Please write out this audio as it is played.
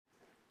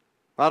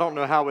I don't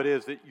know how it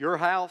is at your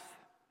house,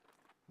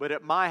 but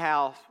at my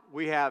house,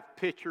 we have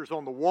pictures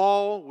on the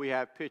wall, we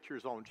have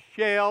pictures on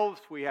shelves,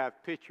 we have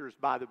pictures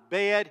by the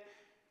bed,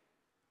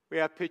 we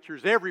have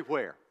pictures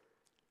everywhere.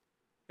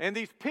 And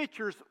these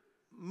pictures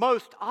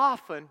most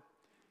often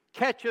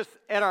catch us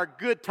at our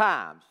good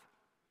times.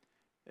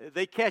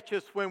 They catch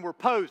us when we're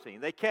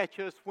posing. They catch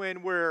us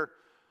when we're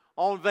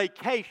on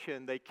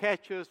vacation. They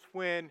catch us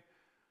when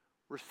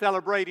we're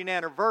celebrating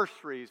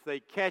anniversaries. They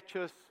catch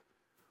us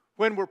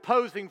when we're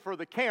posing for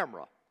the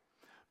camera.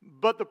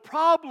 But the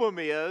problem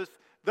is,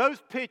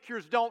 those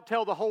pictures don't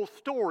tell the whole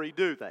story,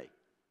 do they?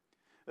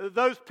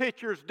 Those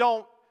pictures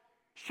don't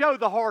show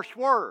the harsh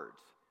words.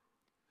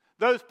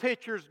 Those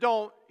pictures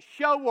don't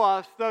show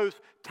us those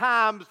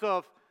times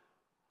of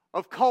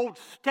cold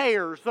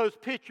stares. Those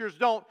pictures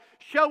don't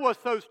show us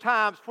those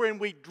times when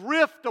we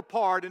drift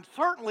apart. And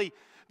certainly,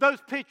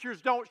 those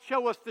pictures don't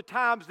show us the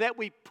times that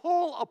we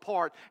pull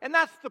apart. And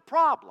that's the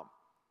problem.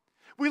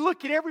 We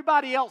look at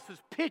everybody else's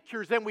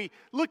pictures and we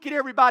look at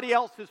everybody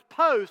else's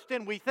post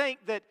and we think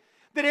that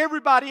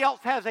everybody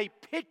else has a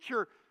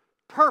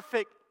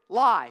picture-perfect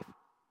life.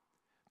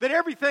 That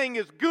everything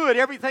is good,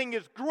 everything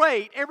is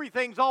great,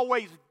 everything's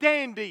always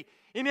dandy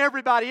in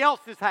everybody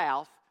else's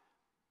house.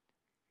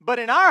 But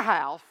in our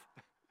house,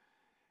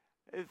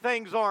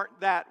 things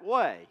aren't that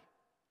way.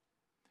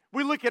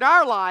 We look at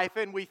our life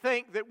and we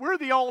think that we're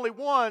the only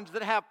ones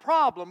that have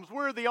problems.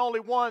 We're the only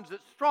ones that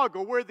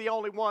struggle. We're the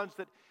only ones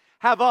that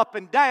have up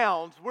and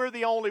downs. We're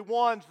the only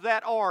ones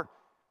that are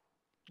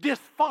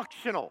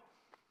dysfunctional.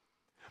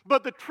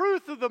 But the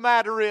truth of the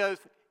matter is,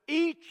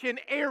 each and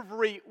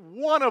every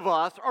one of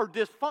us are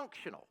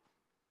dysfunctional.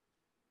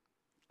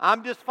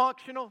 I'm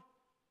dysfunctional.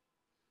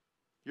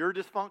 You're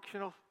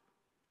dysfunctional.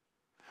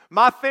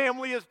 My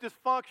family is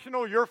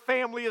dysfunctional. Your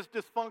family is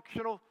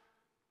dysfunctional.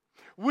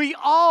 We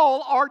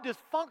all are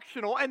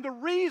dysfunctional, and the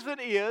reason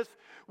is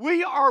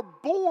we are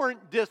born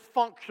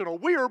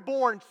dysfunctional. We are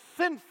born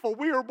sinful.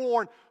 We are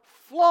born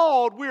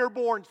flawed. We are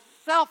born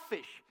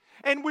selfish.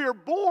 And we are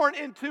born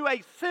into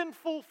a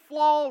sinful,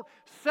 flawed,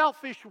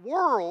 selfish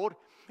world,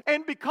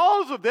 and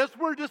because of this,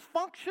 we're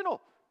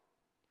dysfunctional.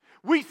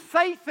 We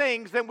say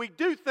things and we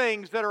do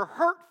things that are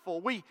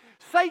hurtful. We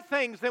say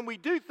things and we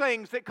do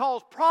things that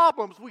cause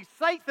problems. We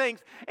say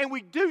things and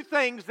we do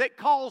things that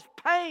cause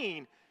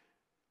pain.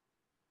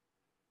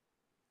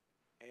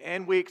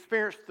 And we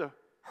experience the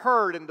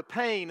hurt and the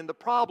pain and the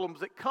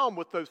problems that come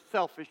with those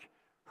selfish,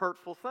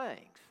 hurtful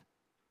things.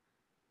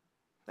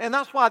 And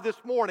that's why this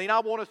morning I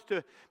want us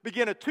to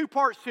begin a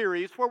two-part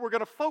series where we're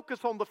going to focus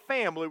on the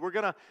family. We're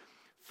going to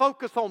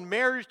focus on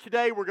marriage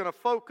today. We're going to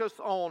focus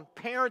on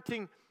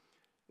parenting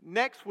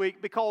next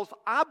week because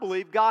I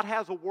believe God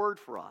has a word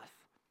for us.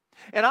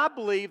 And I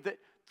believe that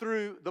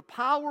through the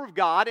power of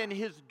God and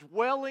His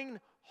dwelling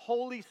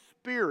Holy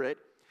Spirit,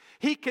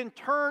 He can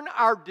turn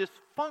our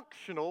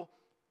dysfunctional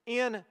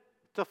into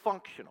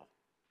functional.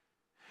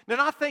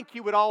 Now, I think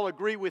you would all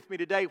agree with me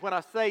today when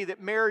I say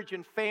that marriage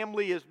and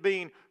family is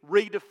being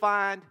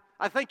redefined.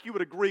 I think you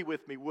would agree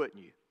with me,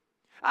 wouldn't you?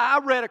 I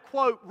read a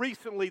quote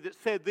recently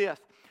that said this: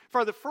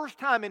 for the first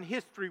time in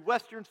history,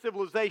 Western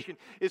civilization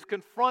is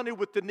confronted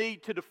with the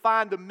need to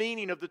define the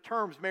meaning of the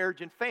terms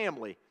marriage and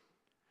family.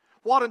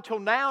 What until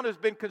now has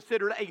been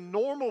considered a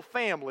normal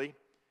family,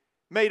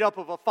 made up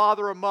of a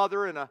father, a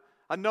mother, and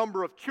a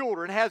number of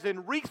children, has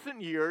in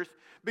recent years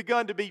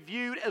begun to be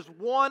viewed as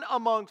one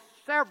among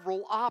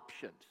several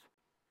options.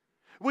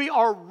 We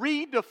are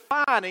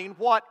redefining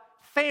what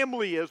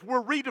family is.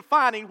 We're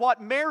redefining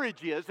what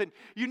marriage is. And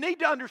you need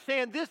to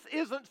understand this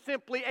isn't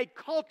simply a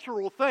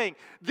cultural thing.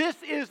 This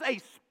is a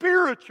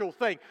spiritual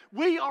thing.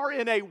 We are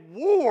in a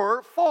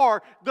war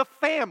for the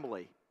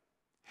family.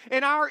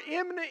 And our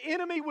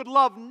enemy would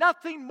love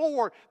nothing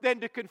more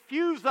than to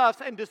confuse us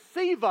and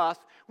deceive us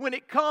when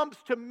it comes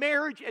to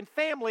marriage and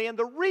family. And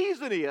the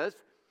reason is,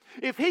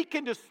 if he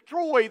can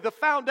destroy the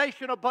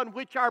foundation upon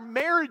which our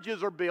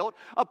marriages are built,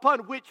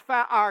 upon which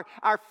our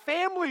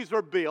families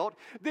are built,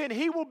 then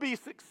he will be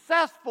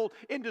successful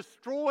in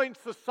destroying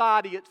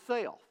society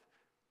itself.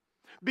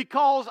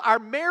 Because our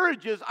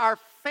marriages, our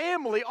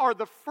family, are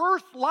the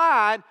first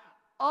line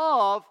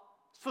of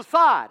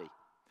society.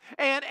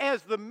 And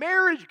as the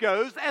marriage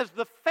goes, as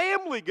the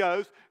family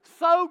goes,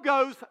 so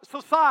goes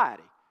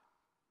society.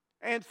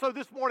 And so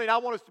this morning I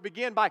want us to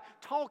begin by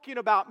talking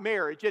about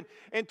marriage.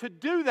 And to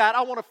do that,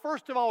 I want to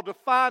first of all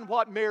define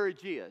what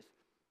marriage is.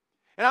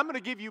 And I'm going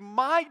to give you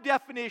my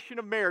definition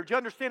of marriage. You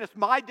understand it's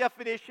my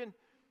definition?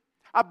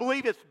 I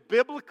believe it's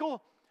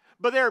biblical,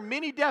 but there are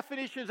many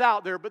definitions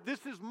out there, but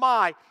this is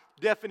my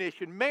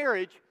definition.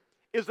 Marriage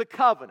is a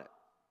covenant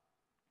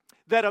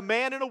that a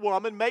man and a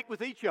woman make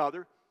with each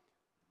other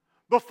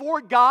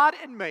before God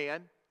and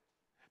man,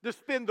 to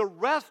spend the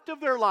rest of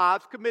their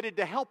lives committed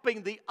to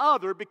helping the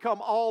other become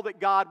all that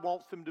God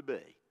wants them to be.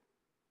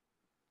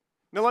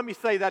 Now let me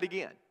say that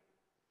again.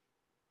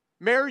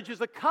 Marriage is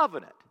a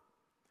covenant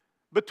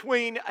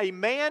between a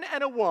man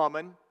and a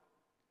woman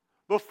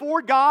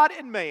before God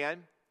and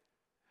man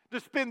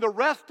to spend the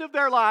rest of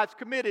their lives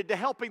committed to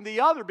helping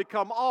the other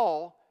become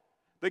all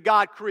that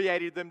God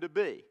created them to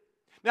be.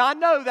 Now, I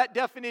know that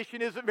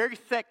definition isn't very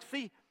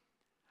sexy.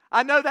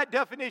 I know that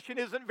definition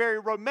isn't very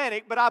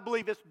romantic, but I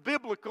believe it's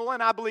biblical,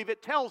 and I believe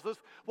it tells us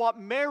what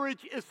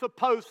marriage is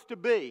supposed to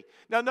be.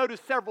 Now,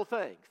 notice several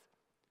things.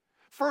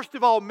 First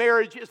of all,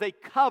 marriage is a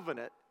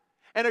covenant,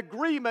 an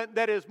agreement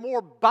that is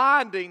more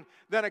binding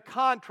than a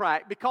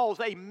contract, because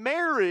a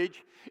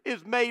marriage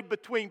is made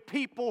between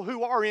people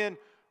who are in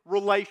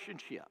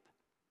relationship.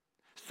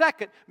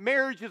 Second,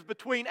 marriage is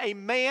between a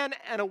man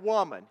and a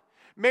woman.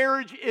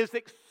 Marriage is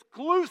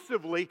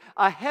exclusively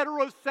a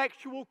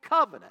heterosexual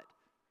covenant.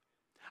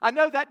 I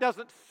know that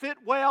doesn't sit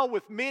well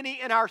with many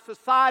in our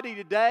society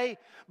today,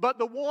 but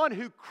the one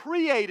who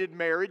created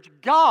marriage,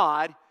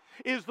 God,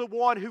 is the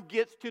one who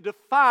gets to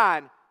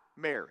define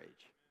marriage.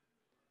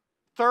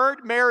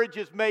 Third, marriage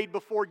is made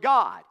before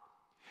God.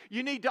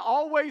 You need to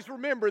always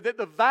remember that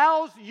the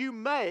vows you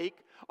make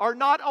are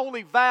not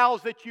only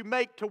vows that you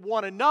make to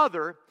one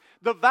another,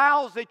 the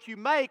vows that you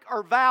make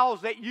are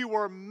vows that you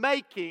are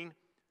making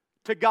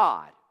to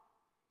God.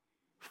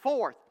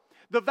 Fourth,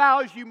 the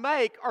vows you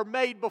make are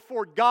made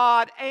before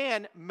God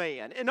and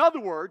man. In other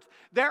words,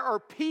 there are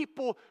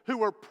people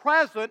who are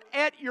present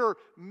at your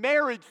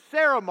marriage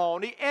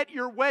ceremony, at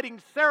your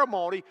wedding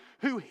ceremony,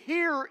 who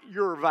hear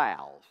your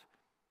vows.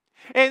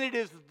 And it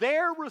is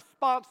their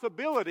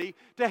responsibility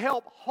to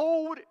help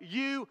hold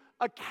you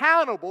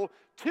accountable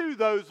to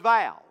those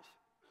vows.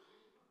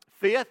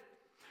 Fifth,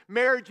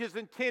 marriage is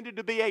intended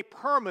to be a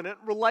permanent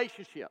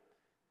relationship.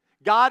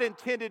 God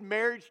intended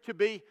marriage to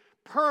be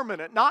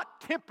permanent, not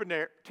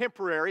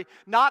temporary,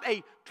 not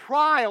a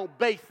trial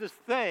basis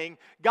thing.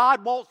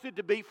 God wants it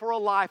to be for a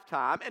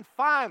lifetime. And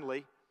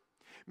finally,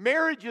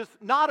 marriage is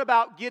not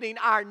about getting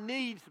our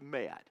needs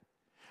met.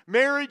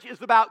 Marriage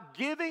is about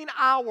giving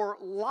our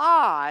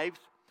lives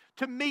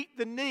to meet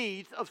the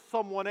needs of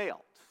someone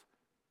else.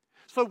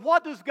 So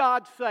what does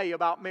God say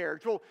about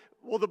marriage?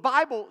 Well, the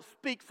Bible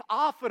speaks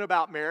often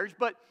about marriage,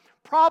 but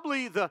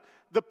probably the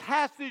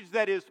passage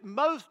that is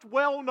most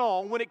well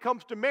known when it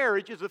comes to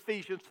marriage is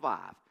Ephesians 5.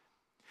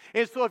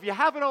 And so if you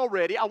haven't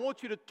already, I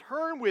want you to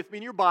turn with me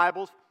in your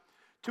Bibles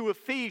to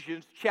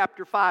Ephesians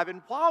chapter 5.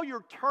 And while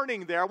you're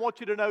turning there, I want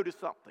you to notice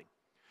something.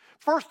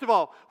 First of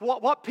all,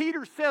 what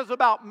Peter says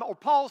about, or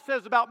Paul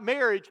says about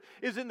marriage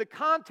is in the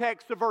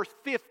context of verse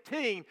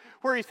 15,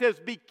 where he says,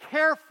 be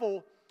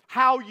careful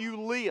how you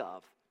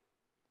live.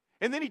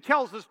 And then he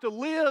tells us to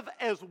live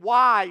as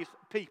wise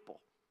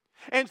people.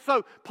 And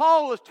so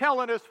Paul is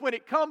telling us when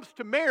it comes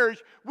to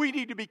marriage, we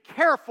need to be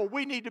careful,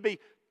 we need to be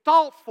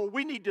thoughtful,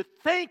 we need to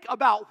think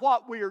about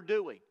what we are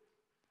doing.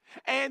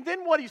 And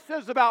then what he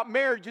says about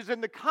marriage is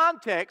in the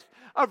context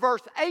of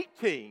verse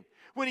 18,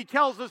 when he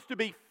tells us to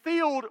be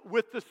filled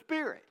with the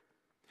Spirit.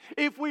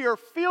 If we are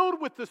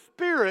filled with the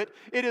Spirit,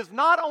 it is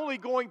not only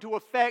going to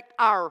affect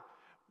our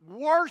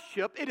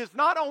worship, it is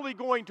not only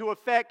going to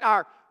affect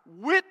our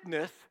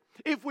witness.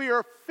 If we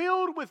are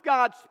filled with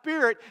God's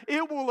Spirit,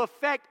 it will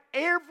affect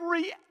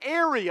every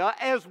area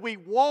as we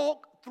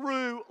walk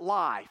through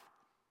life.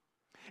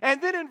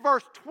 And then in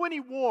verse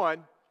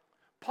 21,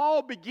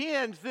 Paul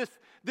begins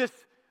this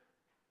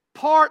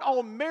part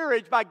on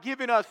marriage by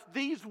giving us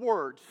these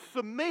words: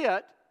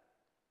 submit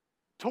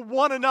to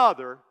one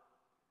another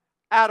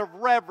out of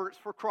reverence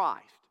for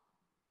Christ.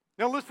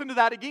 Now listen to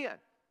that again.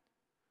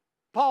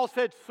 Paul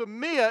said,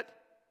 submit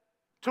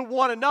to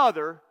one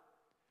another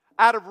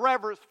out of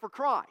reverence for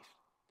Christ.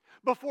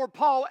 Before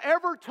Paul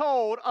ever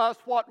told us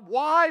what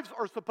wives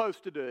are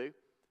supposed to do,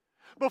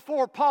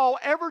 before Paul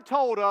ever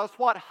told us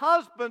what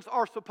husbands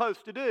are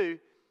supposed to do,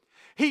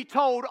 he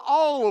told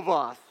all of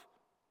us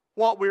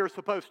what we are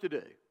supposed to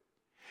do.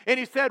 And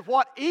he said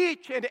what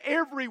each and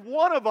every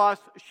one of us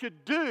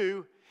should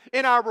do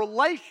in our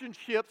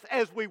relationships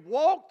as we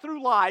walk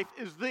through life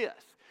is this: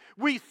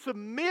 we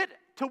submit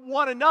to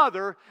one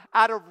another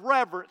out of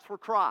reverence for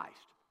Christ.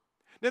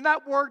 Then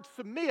that word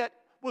submit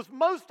was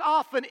most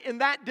often in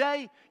that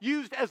day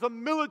used as a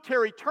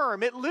military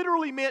term. It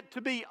literally meant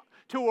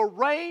to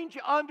arrange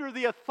under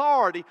the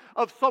authority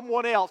of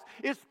someone else.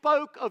 It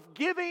spoke of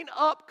giving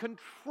up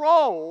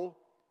control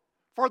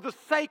for the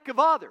sake of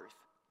others.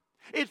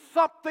 It's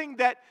something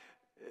that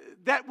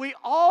we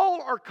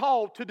all are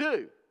called to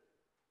do.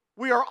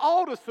 We are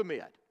all to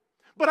submit.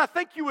 But I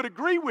think you would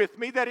agree with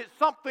me that it's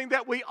something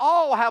that we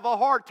all have a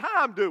hard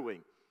time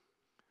doing.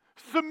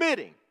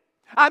 Submitting.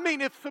 I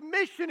mean, if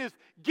submission is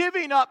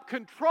giving up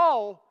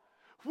control,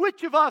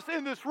 which of us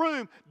in this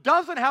room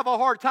doesn't have a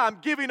hard time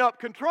giving up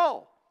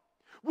control?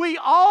 We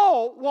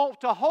all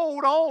want to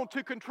hold on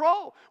to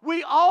control.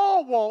 We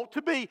all want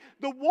to be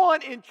the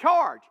one in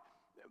charge.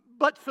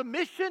 But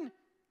submission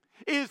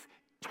is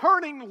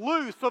turning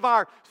loose of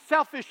our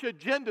selfish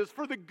agendas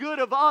for the good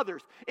of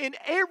others in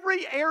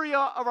every area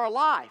of our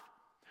life.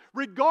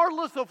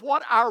 Regardless of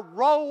what our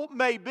role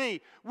may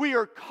be, we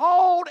are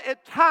called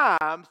at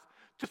times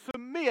to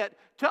submit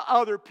to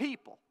other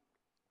people.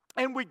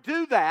 And we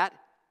do that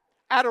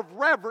out of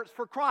reverence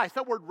for Christ.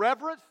 That word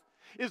reverence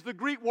is the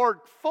Greek word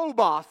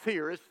phobos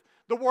here. It's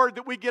the word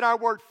that we get our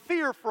word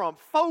fear from,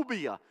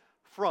 phobia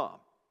from.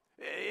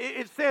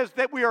 It says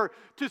that we are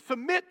to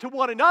submit to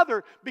one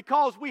another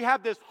because we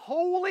have this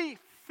holy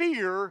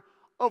fear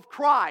of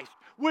Christ.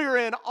 We're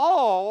in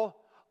awe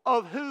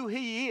of who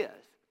He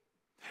is.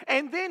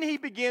 And then He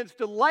begins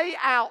to lay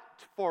out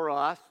for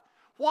us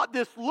what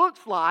this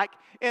looks like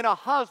in a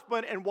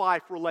husband and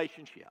wife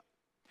relationship.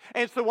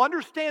 And so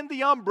understand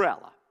the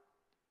umbrella.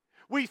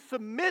 We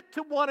submit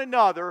to one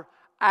another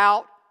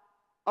out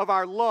of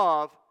our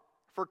love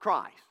for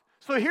Christ.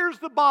 So here's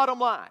the bottom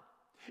line.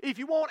 If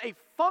you want a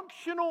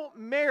functional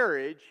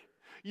marriage,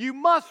 you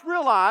must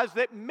realize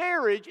that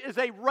marriage is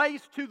a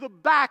race to the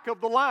back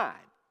of the line.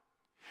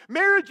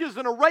 Marriage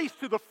isn't a race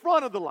to the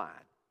front of the line.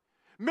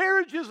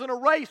 Marriage isn't a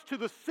race to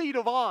the seat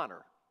of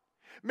honor.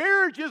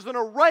 Marriage isn't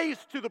a race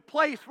to the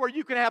place where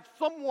you can have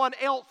someone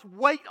else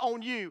wait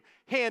on you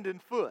hand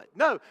and foot.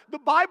 No, the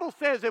Bible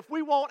says if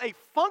we want a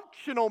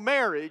functional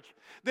marriage,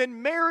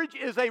 then marriage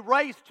is a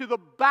race to the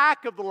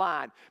back of the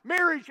line.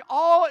 Marriage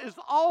is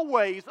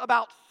always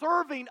about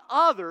serving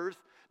others,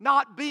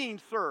 not being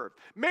served.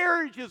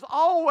 Marriage is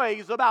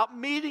always about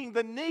meeting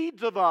the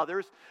needs of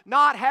others,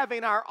 not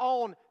having our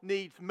own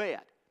needs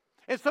met.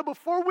 And so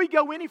before we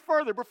go any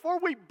further, before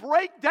we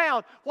break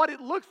down what it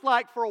looks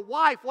like for a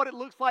wife, what it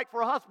looks like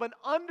for a husband,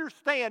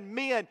 understand,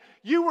 men,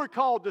 you were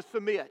called to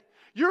submit.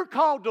 You're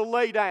called to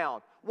lay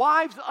down.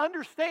 Wives,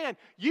 understand,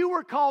 you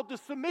were called to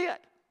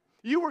submit.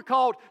 You were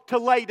called to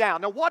lay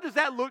down. Now, what does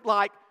that look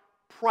like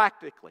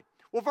practically?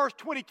 Well, verse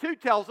 22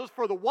 tells us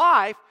for the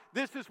wife,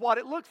 this is what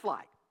it looks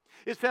like.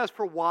 It says,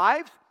 for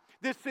wives,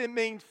 this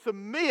means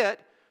submit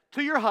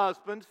to your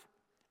husbands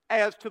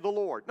as to the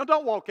Lord. Now,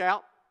 don't walk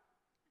out.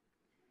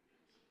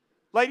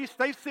 Ladies,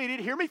 stay seated.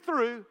 Hear me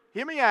through.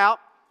 Hear me out.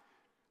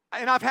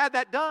 And I've had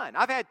that done.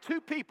 I've had 2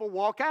 people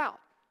walk out.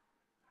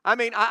 I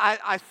mean,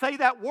 I say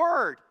that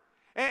word,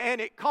 and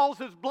it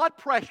causes blood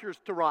pressures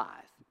to rise.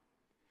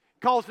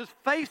 It causes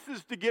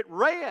faces to get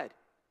red.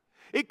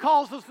 It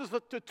causes us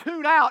to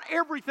tune out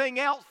everything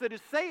else that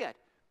is said.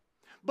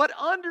 But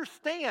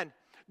understand,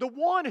 the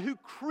one who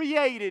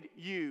created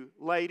you,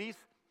 ladies,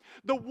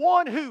 the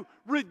one who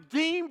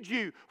redeemed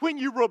you when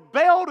you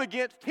rebelled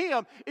against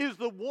Him is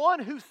the one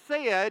who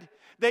said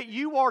that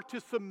you are to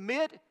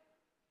submit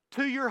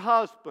to your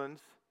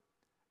husbands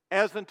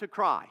as unto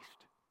Christ.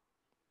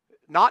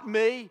 Not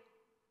me,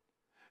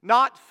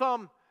 not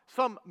some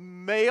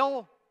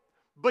male,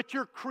 but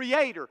your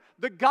Creator.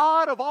 The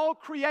God of all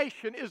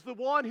creation is the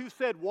one who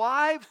said,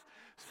 wives,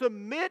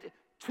 submit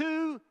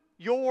to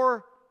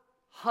your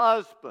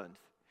husbands.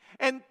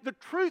 And the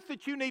truth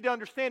that you need to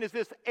understand is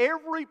this: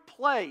 every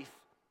place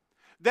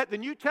that the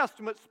New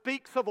Testament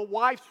speaks of a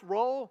wife's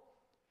role,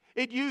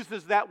 it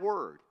uses that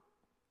word.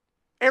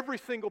 Every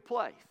single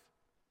place.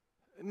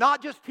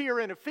 Not just here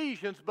in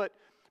Ephesians, but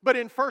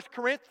in 1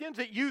 Corinthians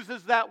it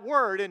uses that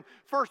word. In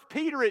 1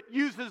 Peter it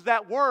uses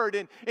that word.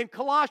 In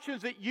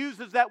Colossians it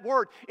uses that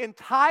word. In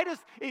Titus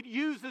it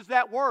uses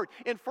that word.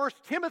 In 1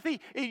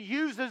 Timothy it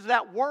uses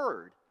that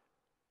word.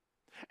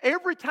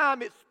 Every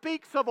time it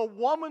speaks of a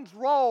woman's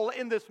role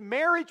in this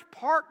marriage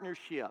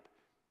partnership,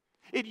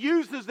 it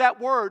uses that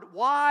word.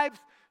 Wives,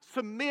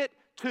 submit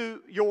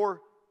to your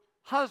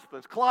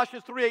husbands.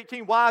 Colossians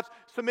 3:18, wives,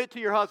 submit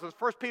to your husbands.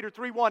 1 Peter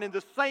 3:1, in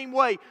the same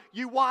way,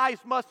 you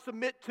wives must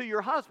submit to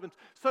your husbands.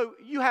 So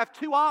you have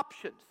 2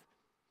 options.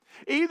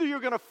 Either you're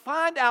going to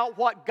find out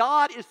what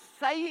God is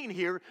saying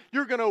here,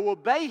 you're going to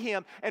obey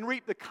Him and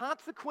reap the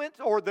consequence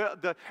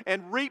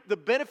and reap the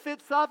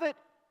benefits of it,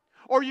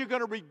 or you're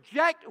going to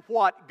reject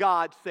what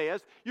God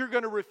says, you're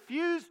going to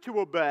refuse to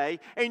obey,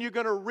 and you're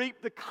going to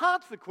reap the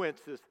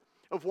consequences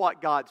of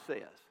what God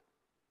says.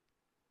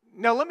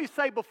 Now, let me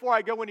say before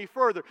I go any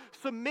further,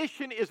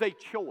 submission is a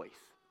choice.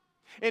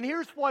 And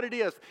here's what it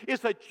is.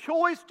 It's a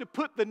choice to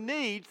put the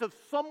needs of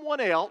someone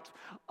else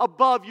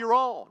above your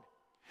own.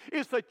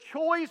 It's a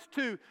choice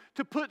to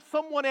put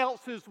someone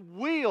else's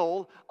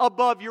will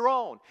above your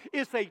own.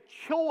 It's a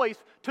choice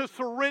to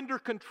surrender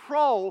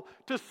control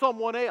to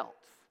someone else.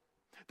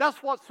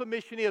 That's what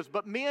submission is.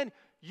 But men,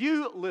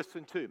 you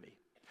listen to me.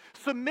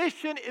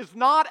 Submission is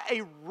not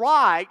a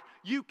right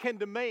you can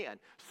demand.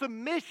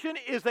 Submission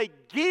is a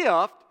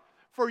gift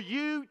for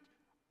you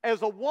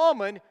as a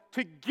woman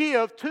to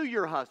give to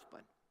your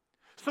husband.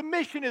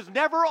 Submission is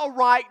never a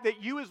right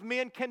that you as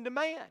men can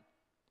demand.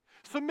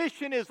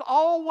 Submission is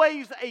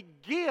always a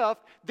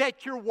gift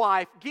that your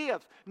wife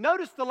gives.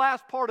 Notice the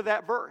last part of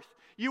that verse.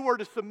 You are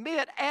to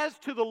submit as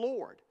to the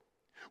Lord.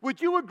 Would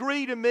you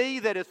agree to me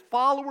that as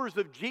followers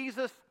of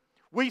Jesus,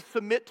 we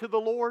submit to the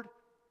Lord?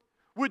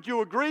 Would you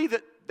agree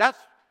that that's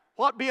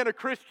what being a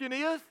Christian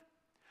is?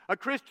 A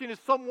Christian is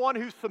someone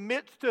who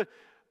submits to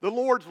the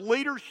Lord's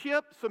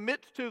leadership,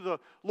 submits to the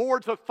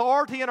Lord's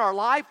authority in our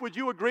life. Would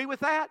you agree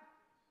with that?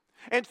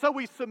 And so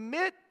we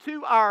submit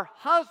to our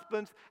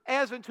husbands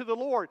as unto the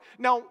Lord.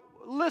 Now,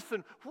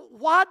 listen,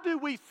 why do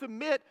we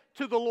submit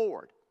to the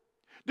Lord?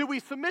 Do we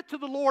submit to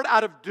the Lord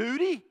out of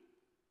duty?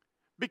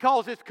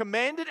 Because it's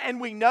commanded and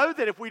we know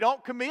that if we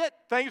don't commit,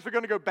 things are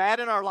going to go bad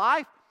in our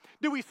life?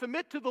 Do we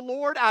submit to the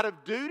Lord out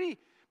of duty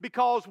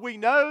because we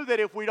know that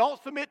if we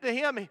don't submit to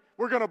Him,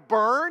 we're going to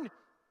burn?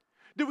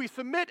 Do we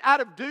submit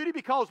out of duty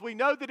because we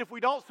know that if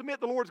we don't submit,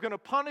 the Lord's going to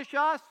punish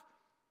us?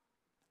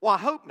 Well, I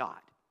hope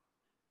not.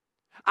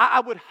 I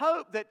would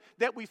hope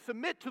that we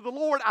submit to the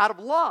Lord out of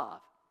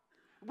love.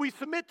 We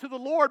submit to the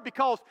Lord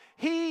because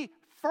He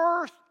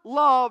first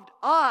loved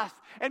us,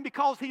 and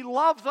because He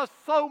loves us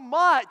so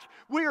much,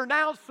 we are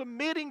now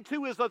submitting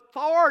to His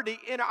authority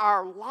in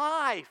our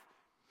life.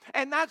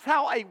 And that's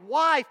how a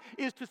wife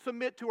is to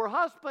submit to her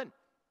husband.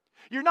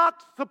 You're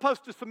not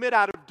supposed to submit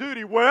out of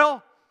duty.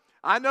 Well,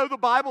 I know the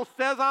Bible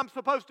says I'm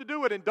supposed to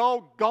do it, and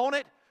doggone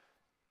it,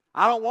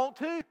 I don't want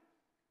to,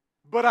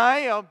 but I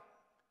am.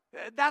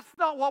 That's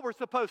not what we're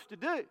supposed to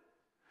do.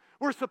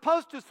 We're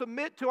supposed to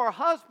submit to our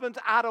husbands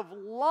out of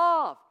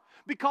love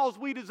because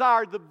we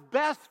desire the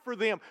best for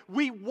them.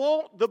 We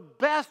want the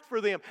best for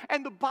them.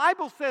 And the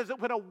Bible says that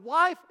when a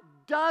wife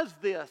does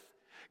this,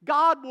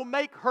 God will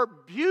make her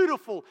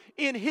beautiful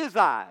in His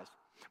eyes.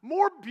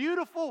 More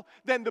beautiful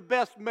than the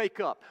best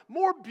makeup.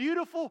 More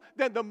beautiful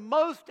than the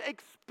most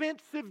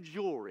expensive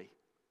jewelry.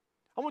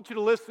 I want you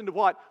to listen to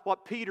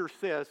what Peter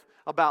says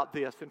about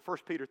this in 1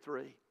 Peter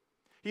 3.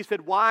 He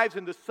said, wives,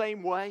 in the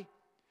same way,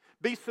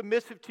 be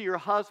submissive to your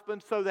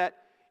husbands, so that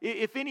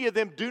if any of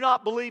them do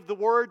not believe the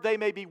word, they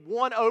may be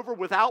won over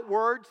without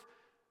words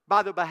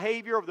by the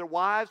behavior of their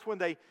wives when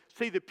they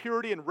see the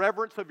purity and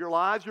reverence of your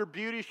lives. Your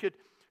beauty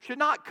should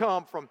not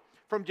come from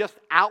just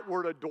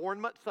outward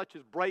adornment, such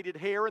as braided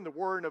hair and the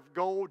wearing of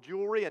gold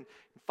jewelry and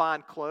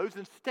fine clothes.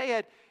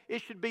 Instead,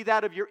 it should be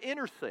that of your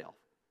inner self,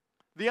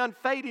 the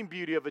unfading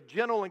beauty of a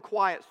gentle and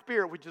quiet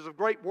spirit, which is of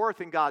great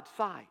worth in God's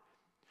sight.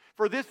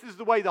 For this is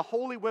the way the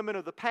holy women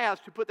of the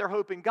past who put their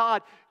hope in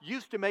God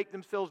used to make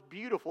themselves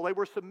beautiful. They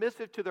were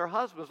submissive to their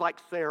husbands, like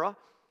Sarah,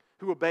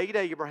 who obeyed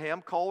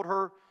Abraham, called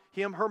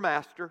him her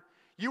master.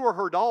 You are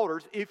her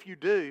daughters if you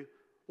do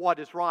what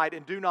is right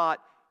and do not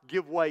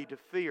give way to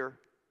fear.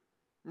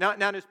 Now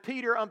as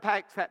Peter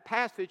unpacks that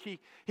passage,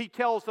 he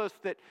tells us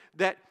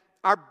that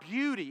our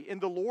beauty in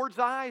the Lord's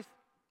eyes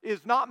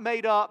is not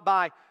made up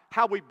by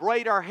how we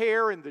braid our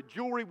hair and the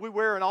jewelry we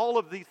wear and all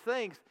of these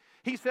things.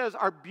 He says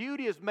our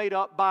beauty is made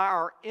up by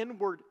our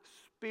inward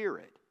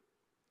spirit.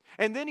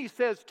 And then he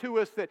says to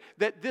us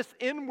that this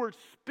inward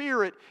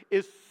spirit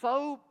is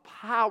so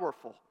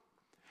powerful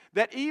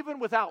that even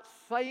without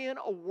saying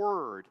a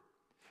word,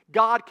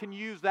 God can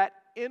use that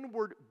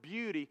inward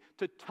beauty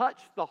to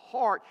touch the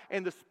heart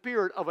and the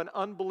spirit of an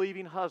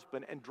unbelieving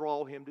husband and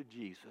draw him to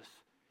Jesus.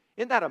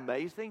 Isn't that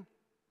amazing?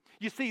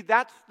 You see,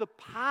 that's the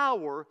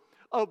power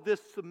of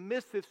this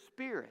submissive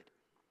spirit.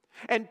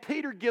 And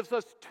Peter gives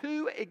us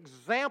two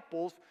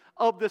examples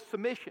of this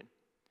submission.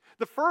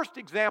 The first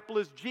example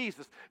is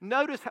Jesus.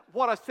 Notice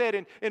what I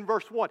said in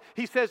verse 1.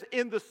 He says,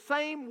 in the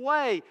same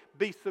way,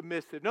 be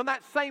submissive. Now,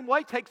 that same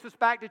way takes us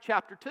back to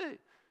chapter 2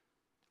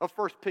 of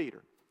 1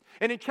 Peter.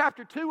 And in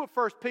chapter 2 of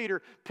 1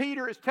 Peter,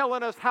 Peter is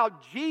telling us how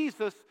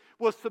Jesus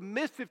was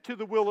submissive to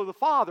the will of the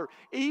Father,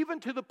 even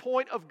to the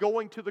point of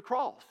going to the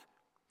cross.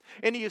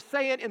 And he is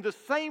saying, in the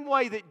same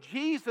way that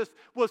Jesus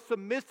was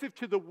submissive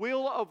to the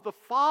will of the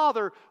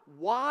Father,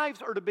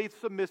 wives are to be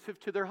submissive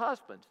to their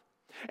husbands.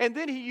 And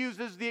then he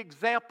uses the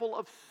example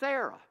of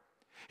Sarah.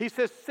 He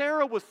says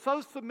Sarah was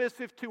so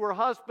submissive to her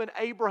husband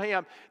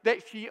Abraham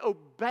that she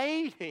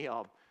obeyed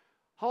him.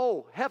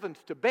 Oh, heavens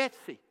to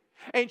Betsy.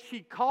 And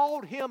she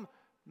called him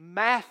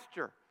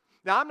master.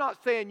 Now, I'm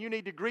not saying you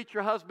need to greet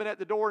your husband at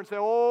the door and say,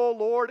 oh,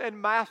 Lord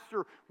and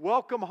Master,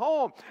 welcome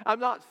home. I'm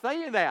not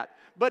saying that.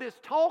 But it's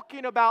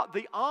talking about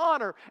the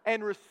honor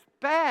and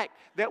respect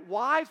that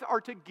wives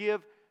are to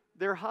give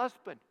their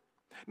husband.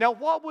 Now,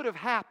 what would have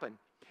happened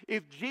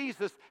if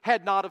Jesus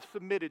had not have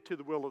submitted to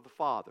the will of the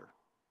Father?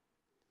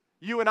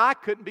 You and I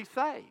couldn't be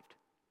saved.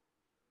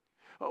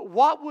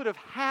 What would have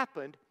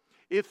happened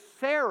if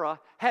Sarah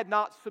had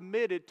not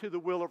submitted to the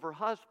will of her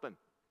husband?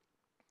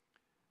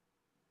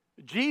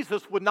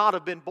 Jesus would not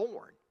have been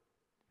born.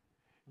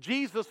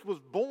 Jesus was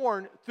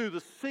born through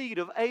the seed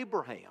of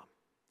Abraham.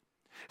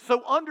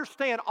 So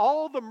understand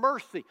all the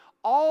mercy,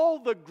 all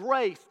the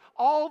grace,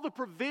 all the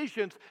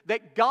provisions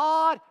that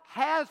God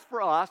has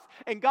for us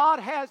and God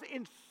has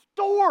in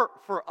store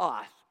for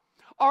us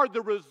are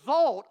the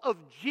result of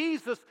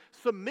Jesus'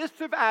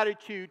 submissive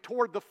attitude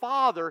toward the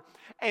Father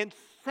and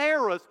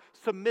Sarah's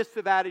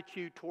submissive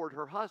attitude toward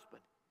her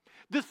husband.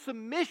 The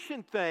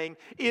submission thing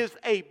is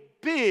a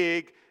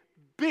big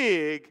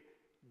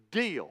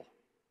deal.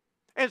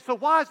 And so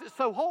why is it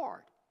so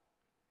hard?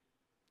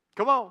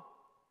 Come on,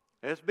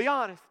 let's be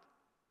honest.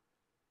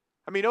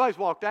 I mean, nobody's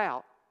walked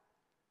out.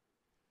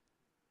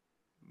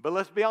 But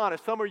let's be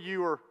honest, some of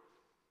you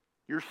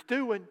you're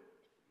stewing.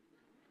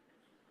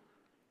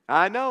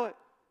 I know it.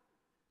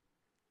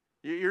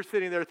 You're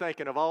sitting there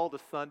thinking of all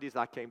the Sundays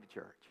I came to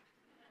church.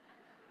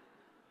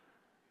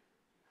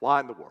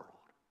 Why in the world?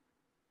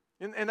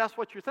 And that's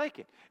what you're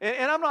thinking.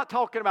 And I'm not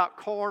talking about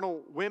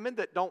carnal women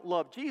that don't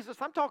love Jesus.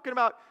 I'm talking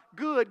about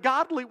good,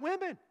 godly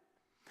women.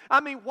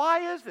 I mean,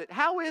 why is it?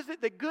 How is it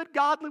that good,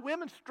 godly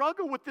women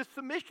struggle with this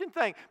submission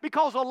thing?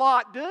 Because a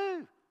lot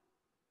do.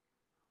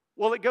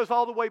 Well, it goes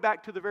all the way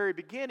back to the very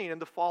beginning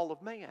and the fall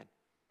of man.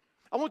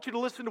 I want you to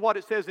listen to what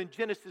it says in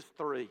Genesis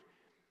 3.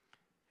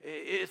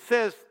 It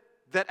says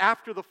that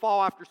after the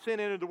fall, after sin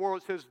entered the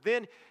world, it says,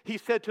 then he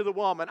said to the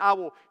woman, I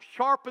will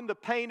sharpen the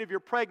pain of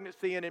your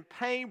pregnancy, and in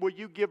pain will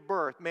you give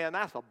birth. Man,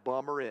 that's a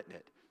bummer, isn't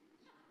it?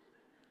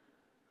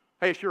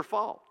 Hey, it's your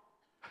fault.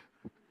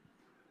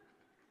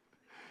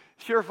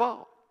 It's your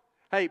fault.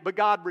 Hey, but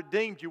God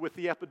redeemed you with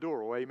the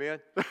epidural, amen?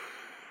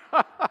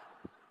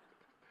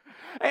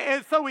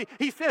 And so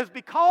he says,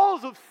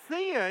 because of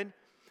sin,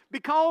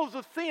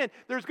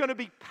 there's going to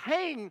be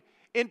pain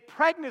in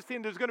pregnancy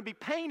and there's going to be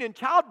pain in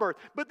childbirth.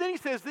 But then he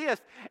says this,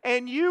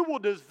 and you will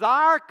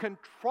desire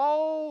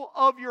control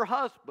of your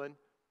husband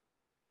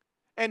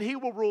and he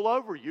will rule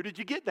over you. Did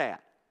you get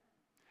that?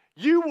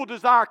 You will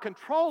desire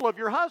control of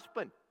your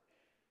husband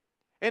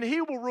and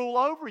he will rule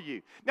over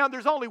you. Now,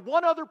 there's only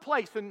one other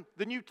place in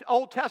the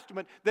Old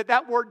Testament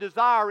that word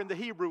desire in the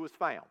Hebrew is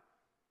found.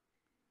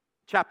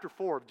 Chapter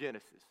 4 of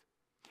Genesis.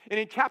 And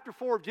in chapter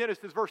 4 of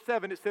Genesis, verse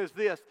 7, it says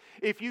this,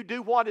 if you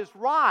do what is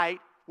right,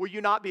 will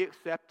you not be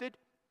accepted?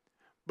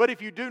 But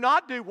if you do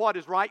not do what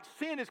is right,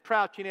 sin is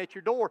crouching at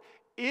your door.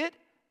 It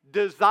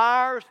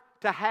desires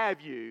to have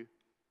you,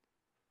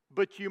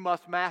 but you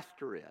must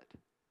master it.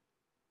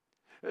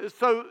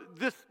 So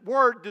this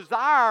word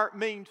desire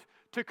means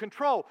to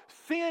control.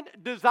 Sin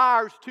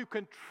desires to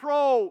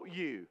control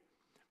you,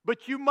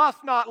 but you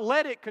must not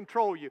let it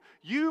control you.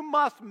 You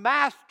must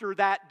master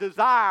that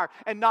desire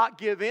and not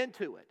give in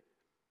to it.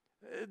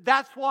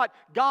 That's what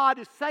God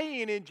is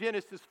saying in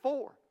Genesis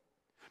 4.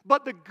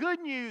 But the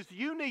good news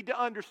you need to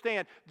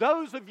understand,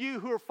 those of you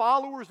who are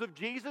followers of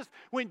Jesus,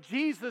 when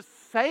Jesus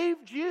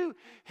saved you,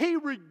 He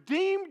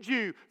redeemed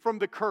you from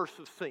the curse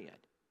of sin.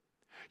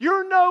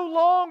 You're no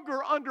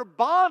longer under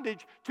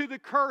bondage to the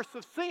curse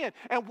of sin.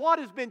 And what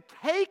has been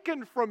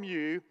taken from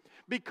you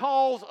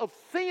because of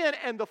sin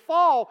and the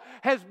fall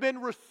has been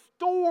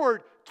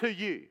restored to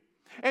you.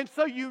 And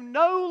so you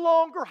no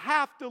longer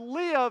have to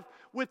live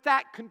with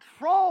that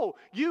control.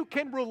 You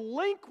can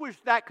relinquish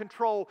that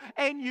control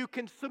and you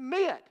can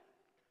submit.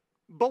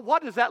 But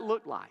what does that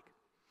look like?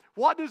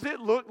 What does it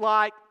look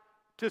like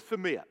to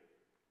submit?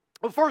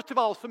 Well, first of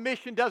all,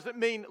 submission doesn't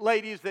mean,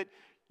 ladies, that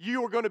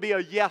you are going to be a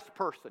yes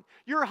person.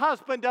 Your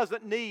husband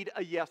doesn't need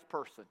a yes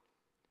person.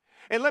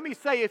 And let me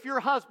say, if your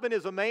husband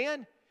is a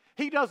man,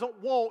 he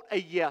doesn't want a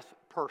yes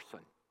person.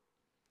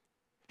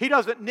 He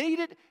doesn't need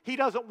it. He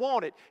doesn't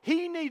want it.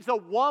 He needs a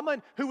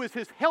woman who is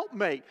his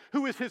helpmate,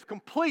 who is his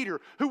completer,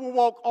 who will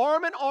walk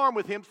arm in arm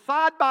with him,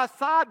 side by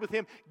side with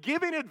him,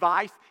 giving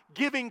advice,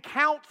 giving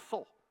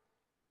counsel.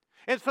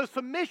 And so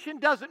submission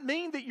doesn't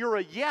mean that you're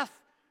a yes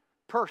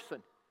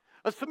person.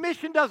 A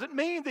submission doesn't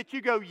mean that you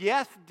go,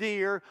 yes,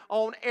 dear,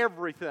 on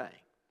everything.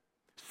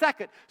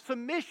 Second,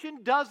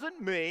 submission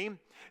doesn't mean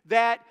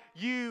that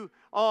you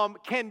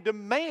can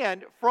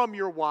demand from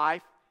your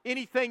wife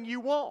anything you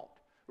want.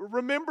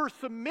 Remember,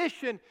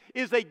 submission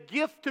is a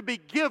gift to be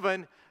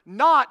given,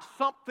 not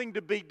something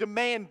to be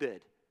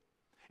demanded.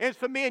 And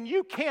so, men,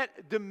 you can't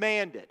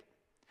demand it.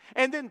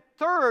 And then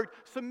third,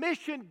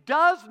 submission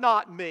does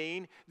not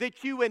mean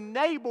that you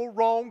enable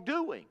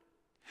wrongdoing.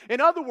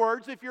 In other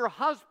words, if your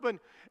husband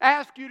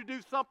asks you to do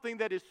something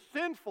that is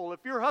sinful,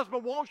 if your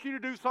husband wants you to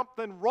do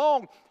something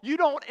wrong, you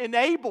don't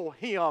enable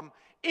him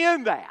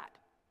in that.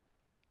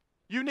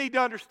 You need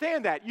to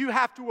understand that. You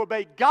have to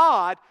obey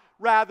God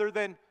rather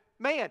than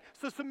man.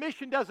 So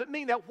submission doesn't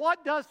mean that.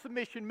 What does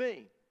submission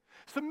mean?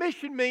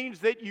 Submission means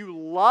that you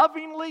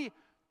lovingly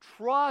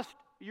trust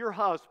your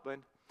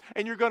husband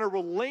and you're going to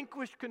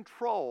relinquish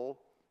control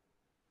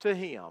to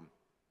him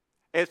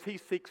as he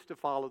seeks to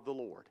follow the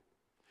Lord.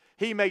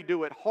 He may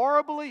do it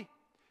horribly,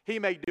 he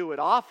may do it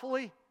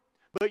awfully,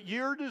 but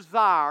your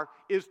desire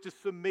is to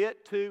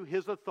submit to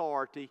his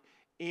authority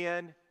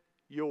in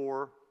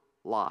your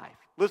life.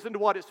 Listen to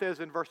what it says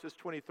in verses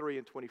 23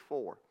 and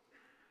 24.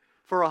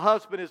 For a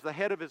husband is the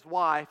head of his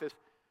wife, as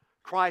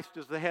Christ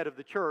is the head of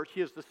the church.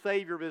 He is the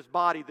Savior of his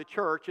body, the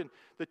church, and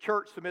the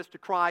church submits to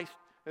Christ.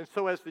 And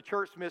so as the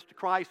church submits to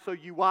Christ, so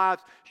you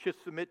wives should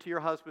submit to your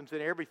husbands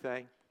in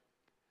everything.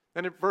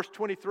 And in verse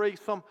 23,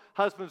 some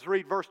husbands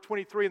read verse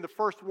 23, and the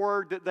first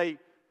word that they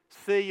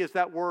see is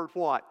that word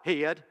what?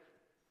 Head.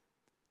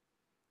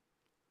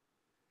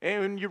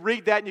 And when you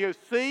read that and you go,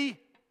 see,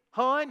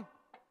 hon,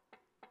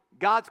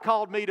 God's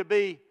called me to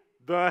be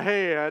the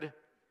head.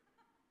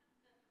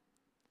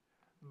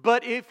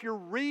 But if you're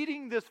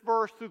reading this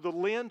verse through the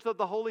lens of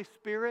the Holy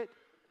Spirit,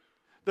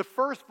 the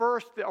first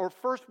verse or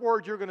first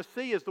word you're going to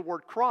see is the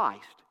word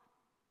Christ.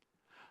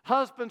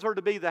 Husbands are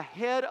to be the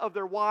head of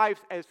their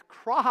wives as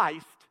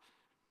Christ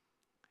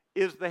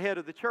is the head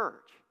of the church.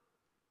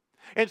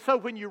 And so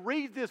when you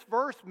read this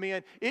verse,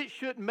 men, it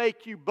shouldn't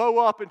make you bow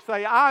up and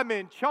say, I'm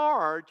in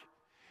charge.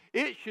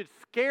 It should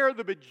scare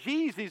the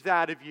bejesus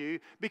out of you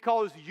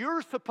because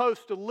you're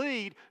supposed to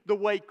lead the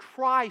way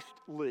Christ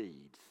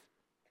leads.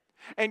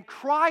 And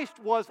Christ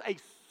was a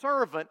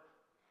servant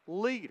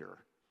leader.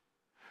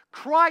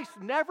 Christ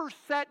never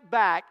sat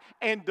back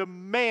and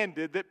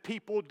demanded that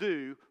people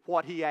do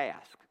what he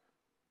asked.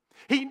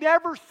 He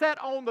never sat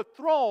on the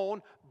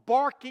throne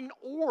barking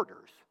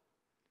orders.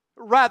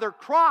 Rather,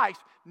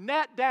 Christ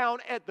knelt down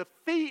at the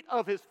feet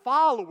of his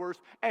followers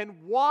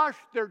and washed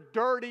their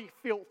dirty,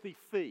 filthy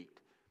feet.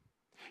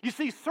 You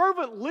see,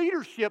 servant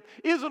leadership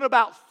isn't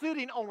about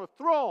sitting on a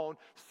throne.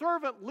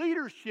 Servant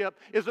leadership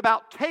is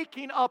about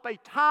taking up a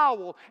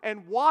towel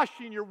and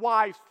washing your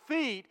wife's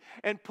feet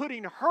and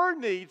putting her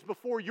needs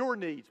before your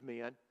needs,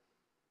 men.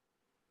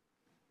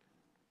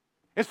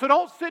 And so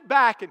don't sit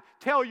back and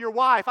tell your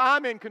wife,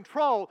 I'm in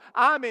control,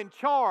 I'm in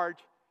charge.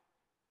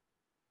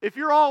 If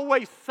you're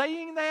always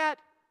saying that,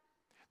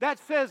 that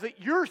says that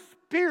your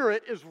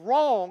spirit is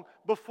wrong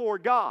before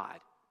God.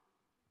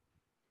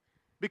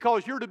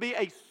 Because you're to be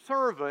a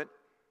servant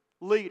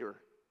leader.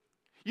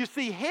 You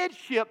see,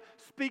 headship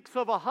speaks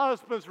of a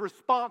husband's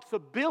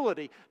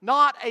responsibility,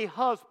 not a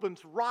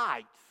husband's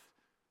rights.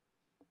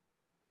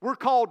 We're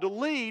called to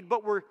lead,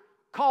 but we're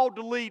called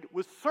to lead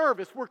with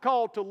service. We're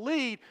called to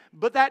lead,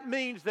 but that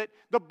means that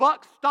the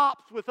buck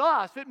stops with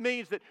us. It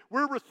means that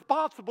we're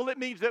responsible. It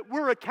means that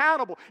we're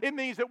accountable. It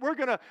means that we're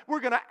gonna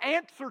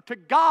answer to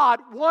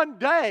God one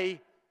day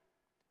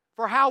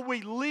for how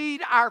we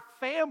lead our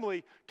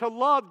family to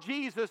love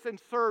Jesus and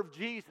serve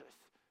Jesus.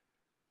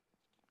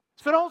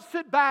 So don't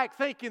sit back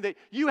thinking that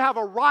you have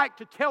a right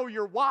to tell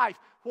your wife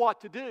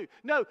what to do.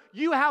 No,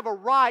 you have a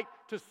right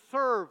to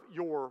serve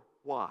your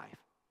wife.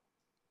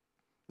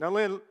 Now,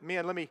 men,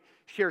 let me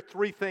share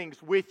 3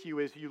 things with you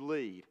as you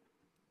lead.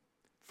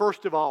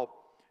 First of all,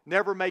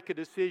 never make a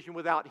decision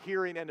without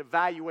hearing and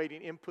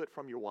evaluating input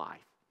from your wife.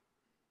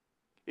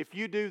 If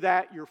you do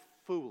that, you're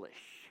foolish.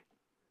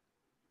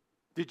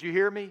 Did you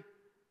hear me?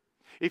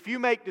 If you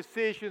make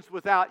decisions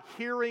without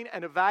hearing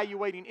and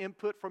evaluating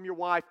input from your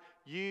wife,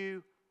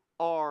 you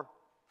are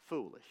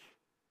foolish.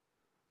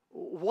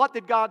 What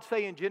did God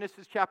say in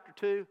Genesis chapter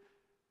 2?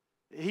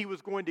 He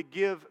was going to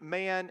give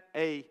man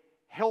a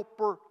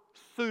helper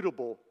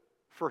suitable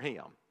for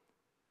him.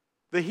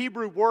 The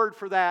Hebrew word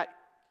for that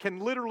can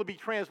literally be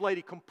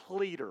translated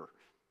completer.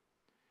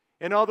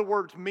 In other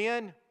words,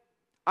 men,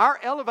 our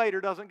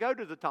elevator doesn't go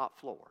to the top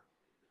floor.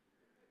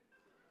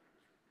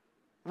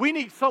 We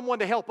need someone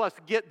to help us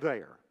get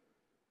there.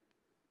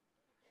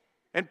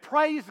 And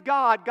praise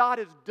God, God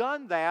has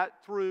done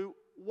that through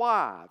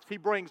wives. He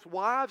brings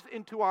wives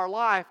into our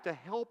life to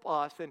help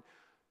us and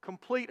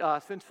complete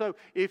us. And so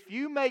if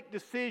you make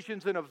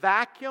decisions in a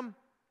vacuum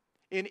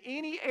in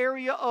any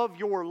area of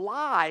your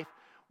life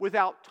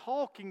without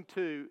talking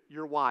to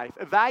your wife,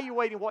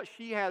 evaluating what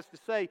she has to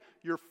say,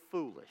 you're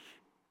foolish.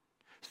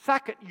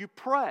 Second, you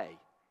pray.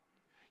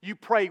 You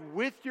pray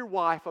with your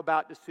wife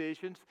about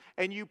decisions,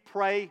 and you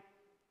pray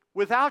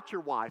without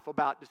your wife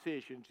about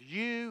decisions.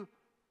 You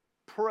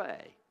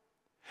pray.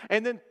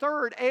 And then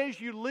third,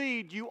 as you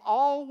lead, you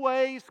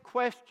always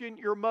question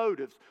your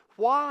motives.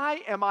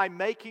 Why am I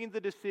making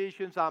the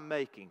decisions I'm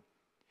making?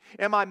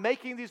 Am I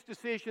making these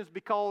decisions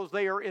because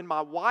they are in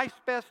my wife's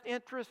best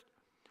interest?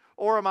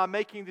 Or am I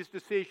making these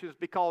decisions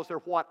because they're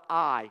what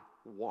I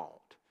want?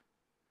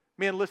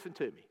 Men, listen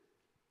to me.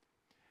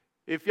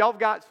 If y'all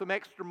got some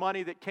extra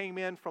money that came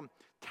in from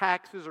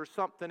taxes or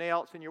something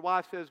else, and your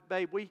wife says,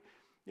 babe, we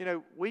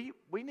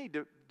need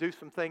to do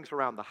some things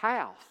around the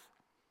house.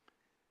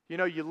 You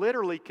know, you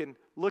literally can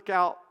look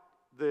out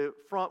the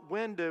front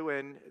window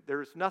and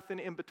there's nothing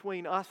in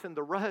between us and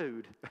the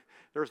road.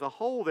 There's a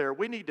hole there.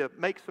 We need to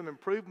make some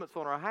improvements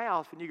on our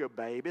house. And you go,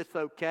 babe, it's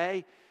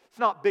okay. It's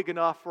not big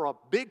enough for a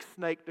big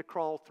snake to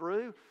crawl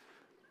through.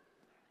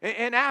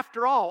 And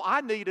after all,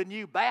 I need a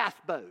new bass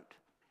boat.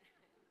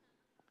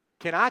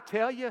 Can I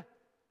tell you,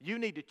 you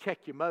need to check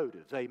your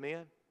motives,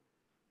 amen?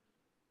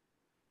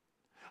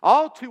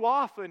 All too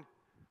often,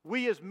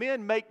 we as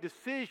men make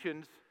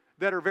decisions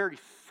that are very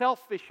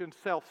selfish and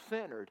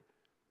self-centered.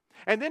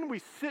 And then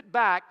we sit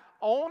back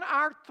on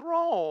our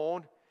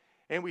throne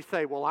and we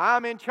say, well,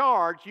 I'm in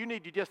charge. You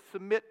need to just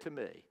submit to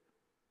me.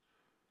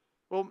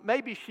 Well,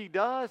 maybe she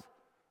does,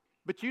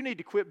 but you need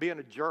to quit being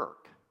a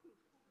jerk.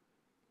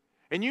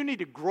 And you need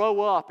to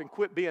grow up and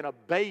quit being a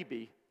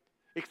baby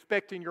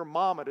expecting your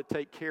mama to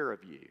take care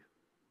of you.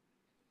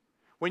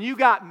 When you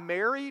got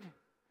married,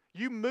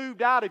 you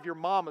moved out of your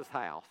mama's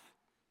house.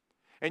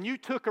 And you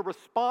took a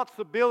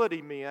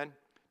responsibility, men,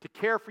 to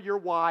care for your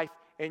wife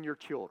and your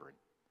children.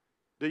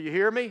 Do you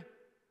hear me?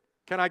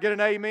 Can I get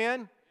an amen?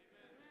 Amen.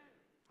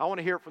 I want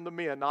to hear it from the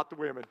men, not the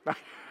women.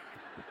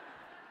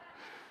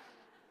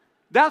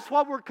 That's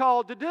what we're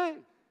called to do.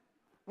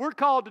 We're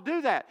called to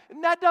do that.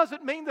 And that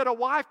doesn't mean that a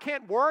wife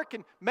can't work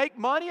and make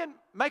money and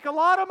make a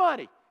lot of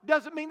money. It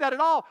doesn't mean that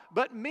at all.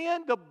 But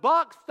men, the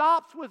buck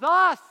stops with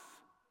us.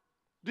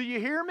 Do you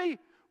hear me?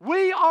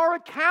 We are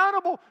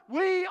accountable.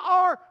 We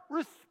are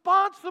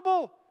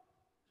responsible.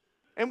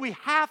 And we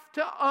have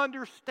to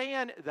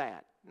understand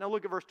that. Now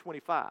look at verse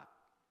 25.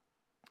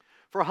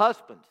 For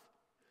husbands.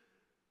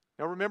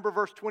 Now remember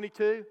verse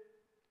 22?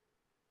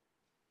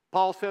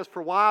 Paul says,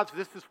 for wives,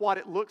 this is what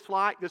it looks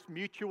like, this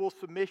mutual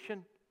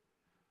submission.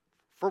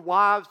 For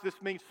wives,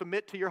 this means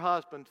submit to your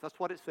husbands. That's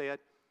what it said.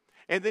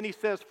 And then he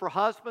says, for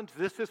husbands,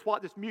 this is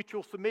what this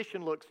mutual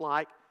submission looks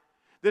like.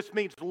 This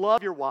means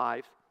love your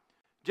wives,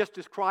 Just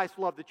as Christ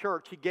loved the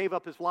church, He gave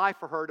up His life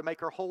for her to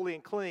make her holy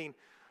and clean,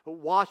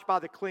 washed by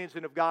the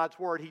cleansing of God's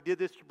Word. He did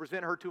this to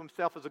present her to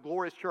Himself as a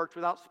glorious church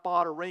without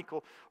spot or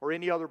wrinkle or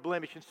any other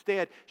blemish.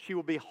 Instead, she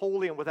will be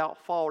holy and without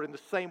fault. In the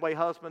same way,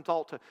 husbands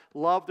ought to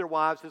love their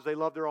wives as they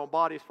love their own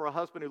bodies. For a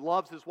husband who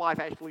loves his wife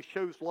actually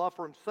shows love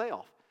for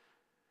himself.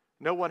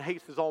 No one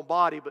hates his own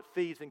body but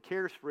feeds and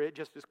cares for it,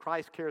 just as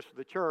Christ cares for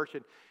the church,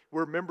 and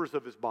we're members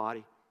of His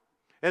body.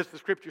 As the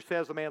Scripture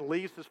says, a man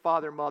leaves his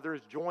father and mother,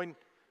 is joined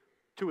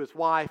to his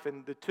wife,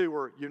 and the two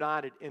are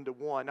united into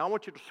one. Now, I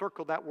want you to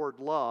circle that word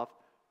love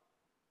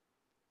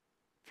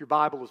if your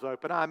Bible is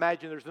open. I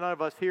imagine there's none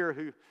of us here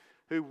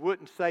who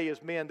wouldn't say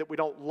as men that we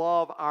don't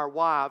love our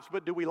wives,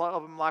 but do we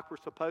love them like we're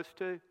supposed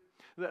to?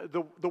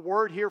 The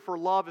word here for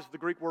love is the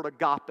Greek word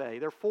agape.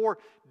 There are 4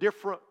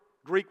 different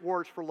Greek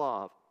words for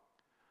love.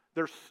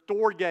 There's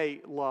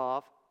storge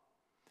love,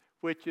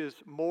 which is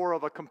more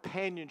of a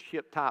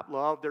companionship type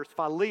love. There's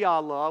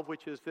philia love,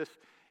 which is this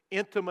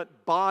intimate,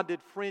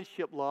 bonded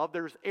friendship love.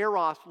 There's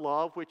eros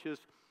love, which is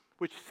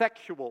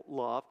sexual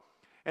love.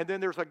 And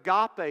then there's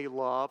agape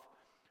love,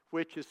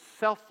 which is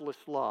selfless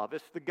love.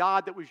 It's the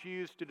God that was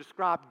used to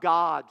describe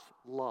God's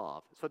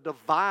love. It's a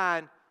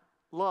divine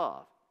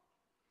love.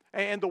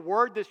 And the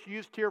word that's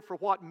used here for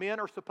what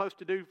men are supposed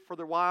to do for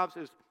their wives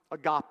is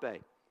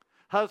agape.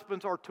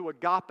 Husbands are to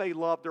agape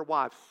love their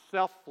wives,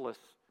 selfless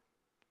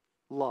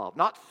love.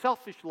 Not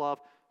selfish love,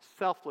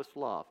 selfless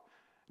love.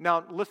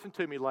 Now, listen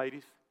to me,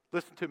 ladies.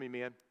 Listen to me,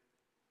 men.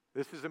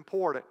 This is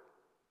important.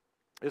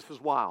 This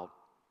is wild.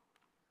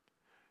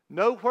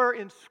 Nowhere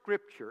in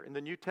Scripture, in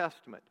the New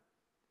Testament,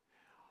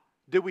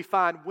 do we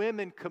find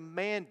women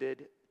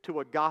commanded to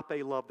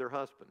agape love their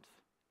husbands.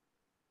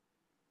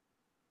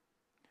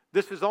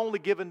 This is only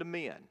given to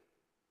men.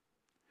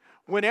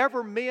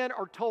 Whenever men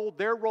are told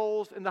their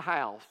roles in the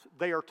house,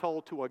 they are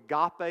told to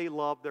agape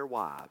love their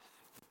wives.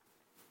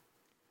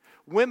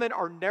 Women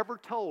are never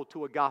told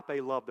to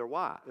agape love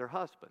their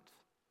husbands.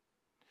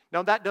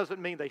 Now, that doesn't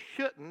mean they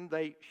shouldn't.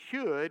 They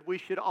should. We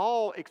should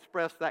all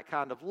express that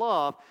kind of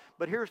love.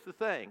 But here's the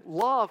thing.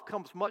 Love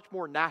comes much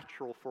more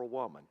natural for a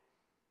woman.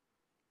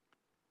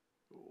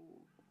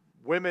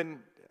 Women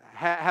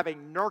have a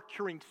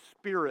nurturing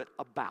spirit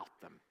about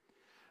them.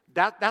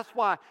 That's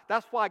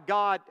why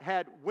God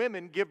had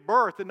women give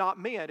birth and not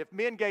men. If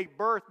men gave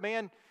birth,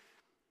 man,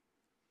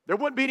 there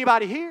wouldn't be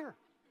anybody here.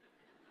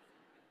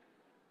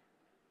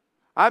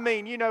 I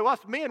mean, us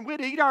men,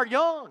 we'd eat our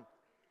young.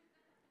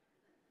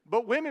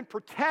 But women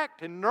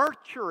protect and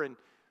nurture and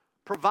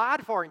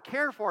provide for and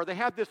care for. They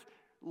have this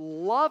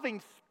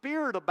loving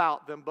spirit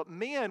about them. But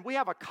men, we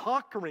have a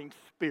conquering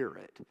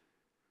spirit.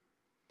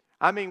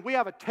 I mean, we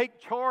have a take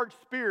charge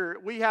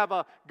spirit. We have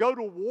a go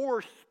to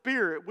war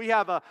spirit. We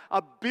have a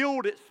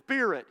build it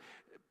spirit.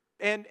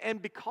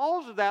 And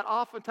because of that,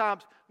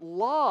 oftentimes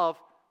love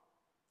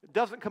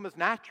doesn't come as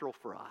natural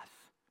for us.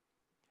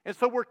 And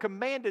so we're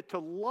commanded to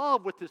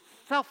love with this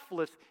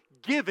selfless,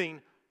 giving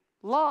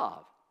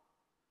love.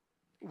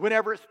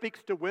 Whenever it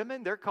speaks to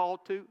women, they're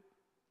called to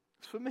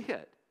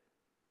submit.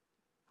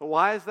 Well,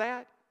 why is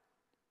that?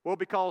 Well,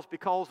 because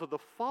of the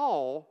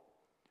fall,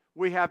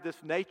 we have this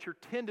nature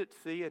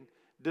tendency and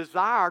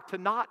desire to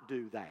not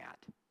do that.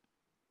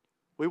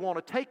 We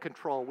want to take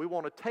control. We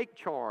want to take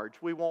charge.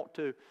 We want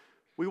to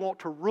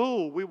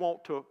rule. We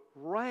want to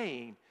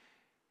reign.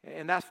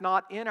 And that's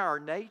not in our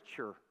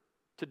nature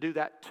to do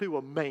that to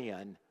a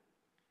man.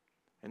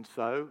 And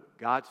so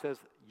God says,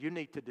 you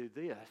need to do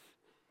this.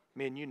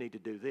 Men, you need to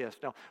do this.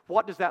 Now,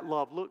 what does that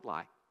love look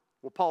like?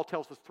 Well, Paul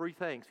tells us 3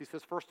 things. He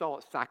says, first of all,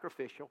 it's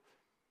sacrificial.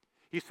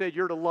 He said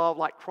you're to love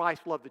like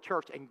Christ loved the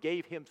church and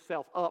gave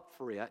Himself up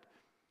for it.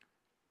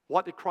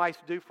 What did Christ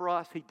do for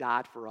us? He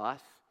died for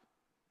us.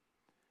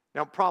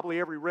 Now, probably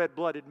every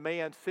red-blooded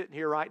man sitting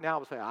here right now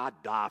would say,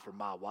 I'd die for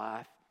my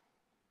wife.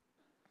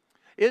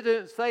 It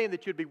isn't saying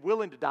that you'd be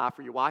willing to die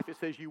for your wife. It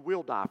says you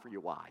will die for your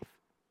wife.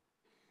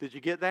 Did you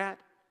get that?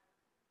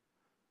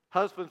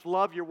 Husbands,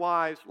 love your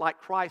wives like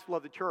Christ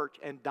loved the church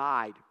and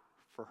died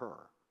for her.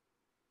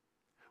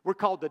 We're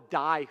called to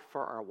die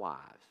for our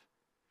wives.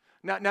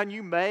 Now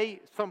you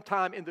may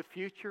sometime in the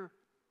future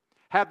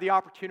have the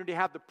opportunity,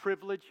 have the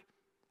privilege,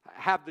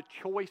 have the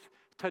choice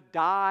to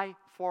die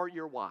for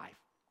your wife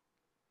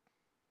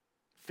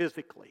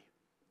physically.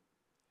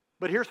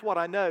 But here's what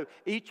I know.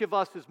 Each of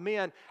us as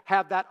men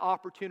have that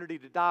opportunity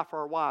to die for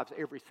our wives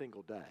every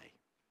single day.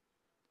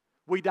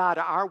 We die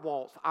to our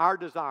wants, our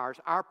desires,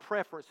 our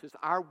preferences,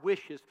 our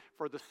wishes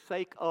for the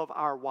sake of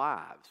our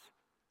wives.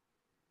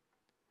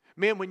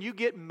 Men, when you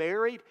get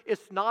married,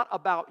 it's not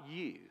about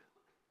you.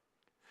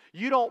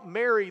 You don't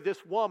marry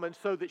this woman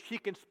so that she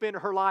can spend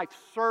her life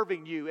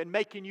serving you and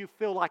making you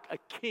feel like a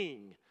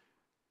king.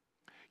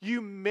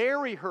 You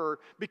marry her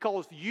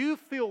because you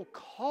feel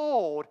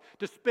called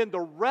to spend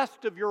the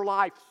rest of your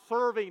life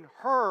serving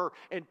her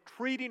and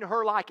treating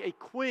her like a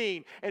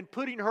queen and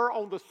putting her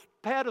on the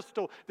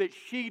pedestal that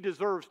she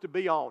deserves to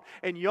be on.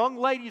 And young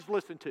ladies,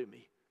 listen to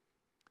me.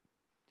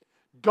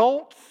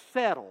 Don't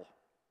settle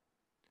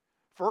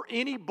for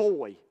any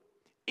boy,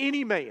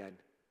 any man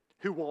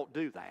who won't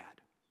do that.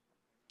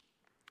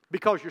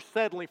 because you're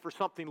settling for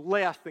something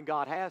less than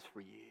God has for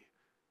you.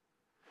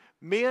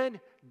 Men,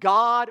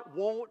 God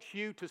wants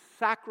you to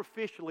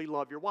sacrificially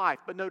love your wife.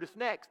 But notice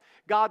next,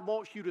 God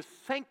wants you to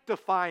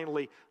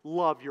sanctifyingly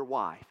love your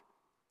wife.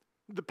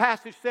 The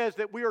passage says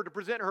that we are to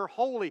present her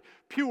holy,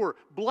 pure,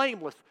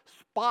 blameless,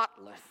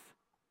 spotless.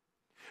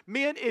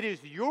 Men, it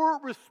is your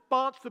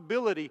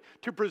responsibility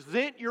to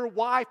present your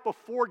wife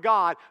before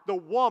God, the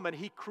woman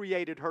He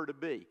created her to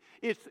be.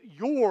 It's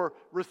your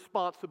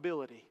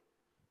responsibility.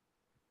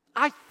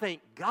 I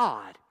thank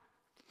God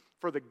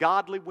for the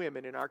godly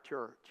women in our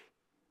church.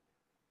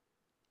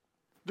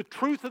 The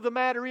truth of the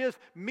matter is,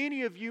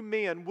 many of you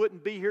men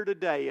wouldn't be here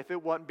today if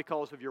it wasn't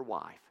because of your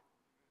wife.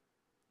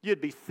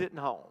 You'd be sitting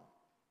home.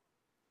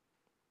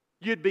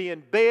 You'd be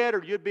in bed,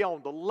 or you'd be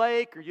on the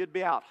lake, or you'd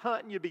be out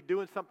hunting, you'd be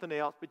doing something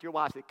else, but your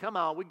wife said, come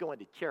on, we're going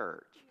to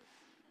church.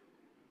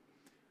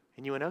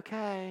 And you went,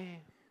 okay.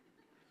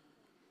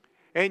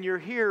 And you're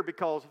here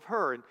because of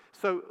her. And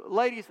so,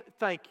 ladies,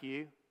 thank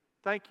you.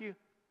 Thank you.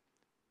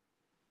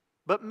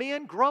 But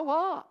men, grow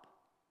up.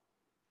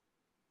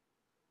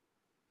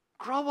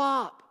 Grow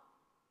up.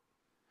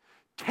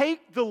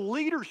 Take the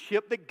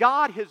leadership that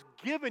God has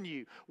given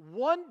you.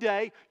 One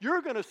day,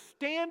 you're going to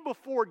stand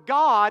before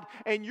God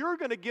and you're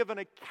going to give an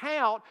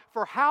account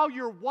for how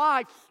your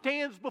wife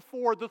stands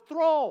before the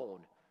throne.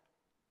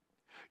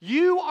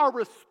 You are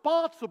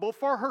responsible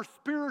for her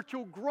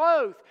spiritual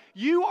growth.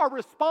 You are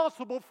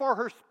responsible for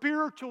her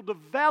spiritual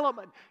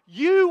development.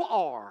 You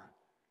are.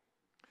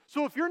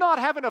 So if you're not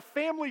having a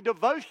family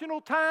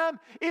devotional time,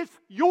 it's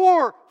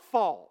your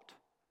fault.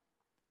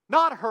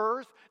 Not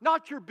hers,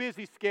 not your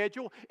busy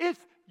schedule. It's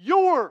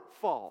your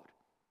fault.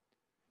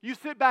 You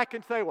sit back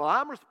and say, well,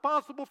 I'm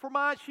responsible for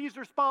mine, she's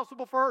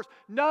responsible for hers.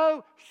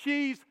 No,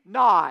 she's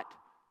not.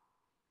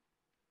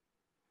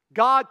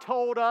 God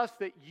told us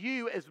that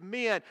you as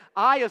men,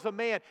 I as a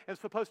man, am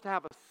supposed to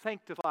have a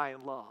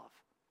sanctifying love.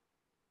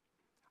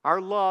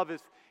 Our love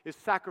is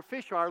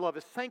sacrificial, our love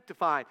is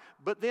sanctifying,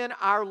 but then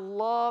our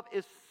love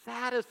is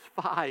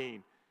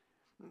satisfying.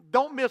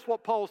 Don't miss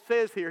what Paul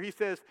says here. He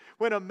says,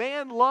 when a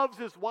man loves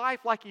his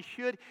wife like he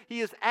should,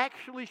 he is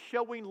actually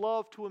showing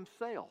love to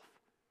himself.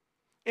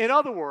 In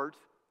other words,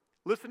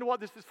 listen to what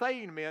this is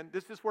saying, men.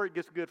 This is where it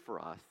gets good for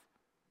us.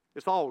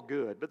 It's all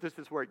good, but this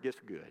is where it gets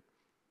good.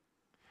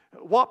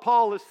 What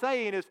Paul is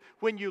saying is,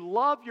 when you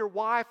love your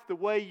wife the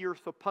way you're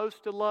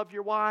supposed to love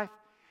your wife,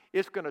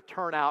 it's going to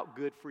turn out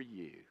good for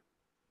you.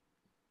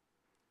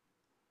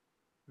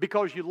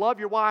 Because you love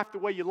your wife the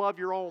way you love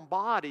your own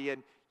body,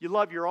 and you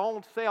love your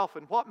own self.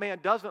 And what man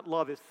doesn't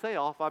love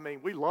himself? I mean,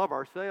 we love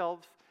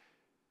ourselves.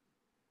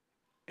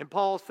 And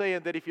Paul's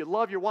saying that if you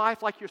love your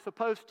wife like you're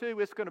supposed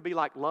to, it's going to be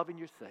like loving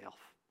yourself.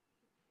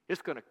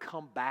 It's going to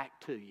come back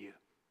to you.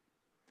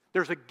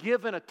 There's a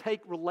give and a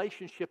take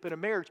relationship in a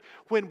marriage.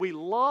 When we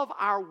love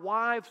our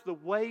wives the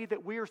way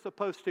that we are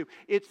supposed to,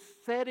 it's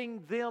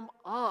setting them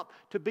up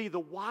to be the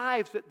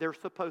wives that they're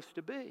supposed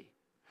to be.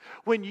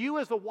 When you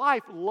as a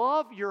wife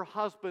love your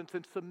husbands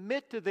and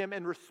submit to them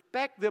and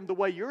respect them the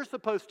way you're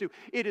supposed to,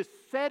 it is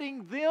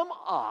setting them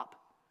up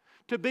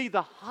to be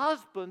the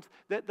husbands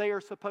that they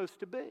are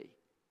supposed to be.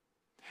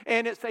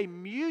 And it's a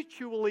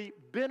mutually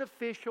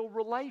beneficial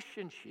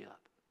relationship.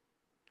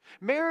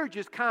 Marriage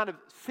is kind of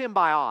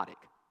symbiotic.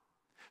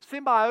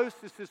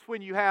 Symbiosis is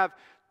when you have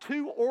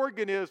two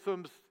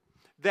organisms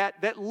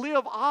that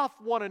live off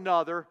one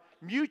another,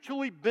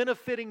 mutually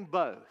benefiting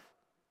both.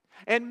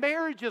 And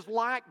marriage is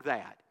like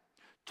that.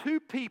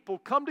 Two people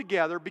come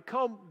together,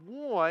 become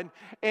one,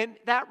 and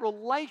that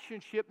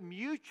relationship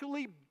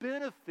mutually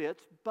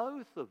benefits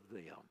both of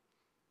them.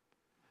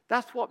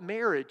 That's what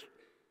marriage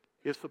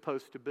is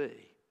supposed to be.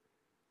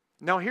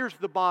 Now here's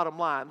the bottom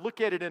line. Look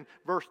at it in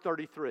verse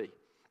 33.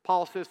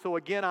 Paul says, so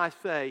again I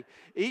say,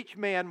 each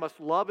man must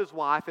love his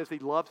wife as he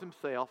loves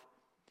himself,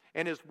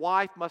 and his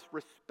wife must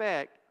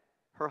respect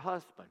her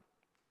husband.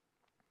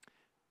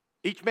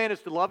 Each man is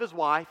to love his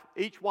wife.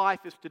 Each wife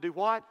is to do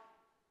what?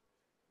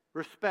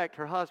 Respect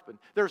her husband.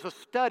 There's a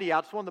study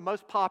out, it's one of the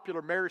most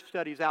popular marriage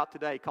studies out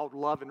today called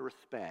Love and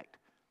Respect.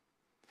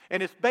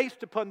 And it's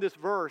based upon this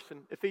verse in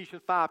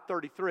Ephesians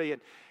 5:33.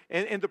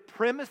 And the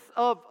premise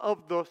of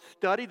the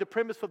study, the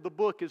premise of the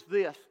book is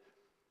this.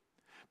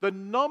 The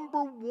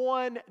number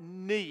one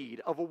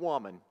need of a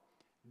woman,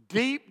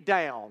 deep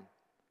down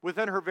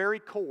within her very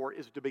core,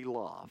 is to be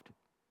loved.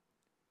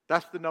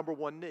 That's the number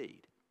one need.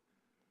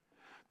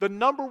 The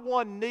number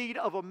one need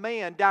of a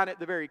man down at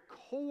the very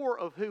core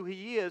of who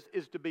he is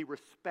to be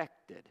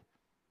respected.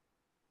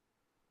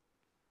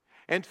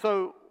 And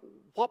so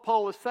what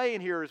Paul is saying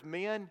here is,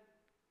 men,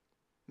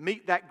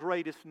 meet that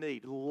greatest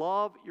need.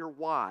 Love your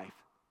wife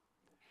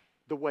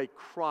the way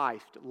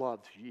Christ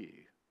loves you.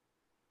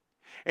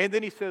 And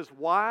then he says,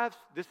 wives,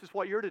 this is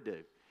what you're to do.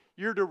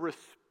 You're to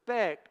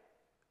respect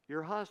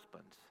your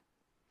husbands.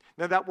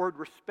 Now that word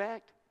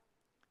respect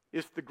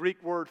is the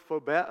Greek word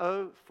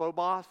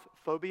phobos,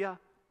 phobia,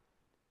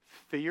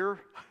 fear.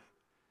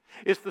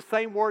 It's the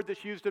same word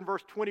that's used in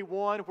verse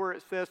 21 where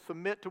it says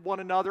submit to one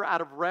another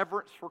out of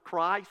reverence for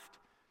Christ.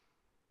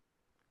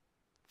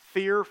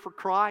 Fear for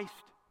Christ.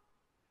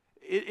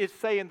 It's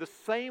saying the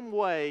same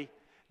way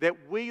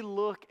that we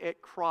look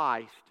at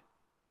Christ,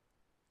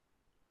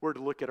 we're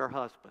to look at our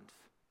husbands.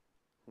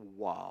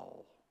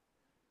 Wow.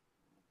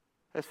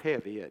 That's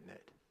heavy, isn't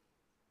it?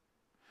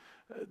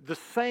 The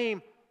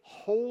same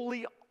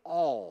holy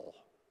awe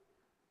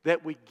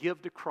that we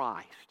give to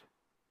Christ,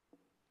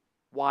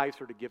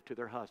 wives are to give to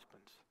their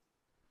husbands.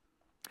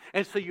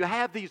 And so you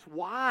have these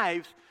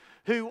wives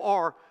who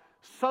are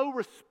so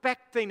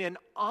respecting and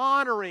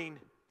honoring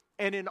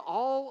and in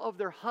awe of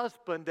their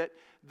husband that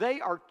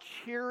they are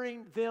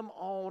cheering them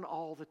on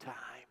all the time.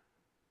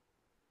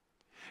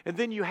 And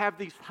then you have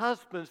these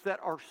husbands that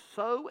are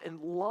so in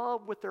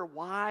love with their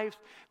wives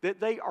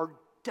that they are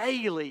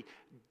daily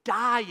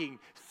dying,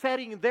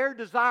 setting their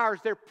desires,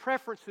 their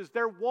preferences,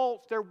 their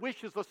wants, their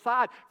wishes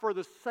aside for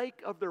the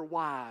sake of their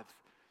wives.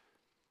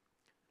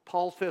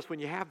 Paul says when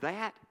you have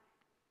that,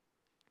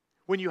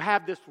 when you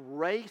have this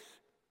race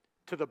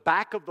to the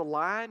back of the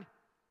line,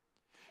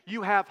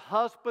 you have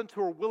husbands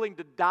who are willing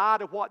to die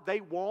to what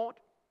they want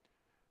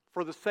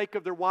for the sake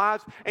of their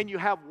wives, and you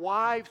have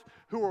wives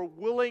who are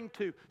willing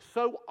to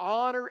so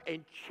honor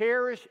and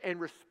cherish and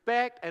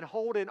respect and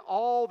hold in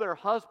awe their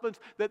husbands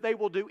that they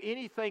will do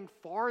anything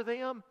for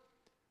them.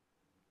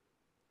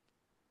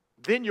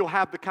 Then you'll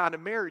have the kind of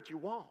marriage you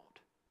want.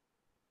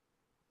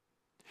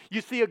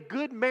 You see, a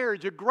good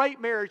marriage, a great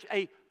marriage,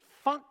 a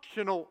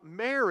functional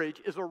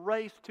marriage is a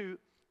race to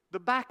the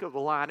back of the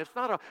line. It's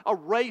not a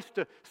race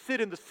to sit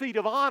in the seat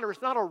of honor.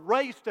 It's not a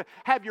race to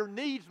have your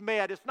needs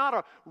met. It's not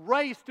a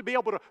race to be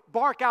able to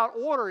bark out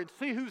order and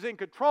see who's in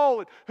control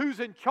and who's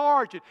in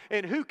charge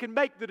and who can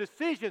make the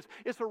decisions.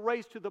 It's a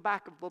race to the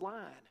back of the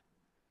line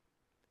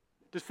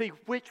to see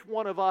which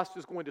one of us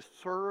is going to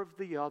serve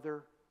the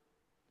other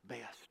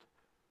best.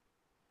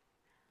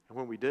 And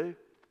when we do,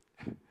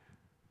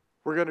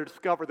 we're going to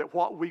discover that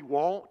what we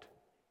want,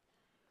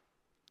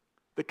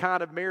 the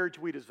kind of marriage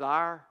we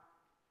desire,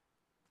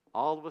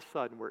 all of a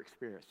sudden we're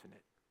experiencing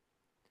it.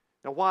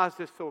 Now, why is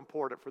this so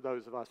important for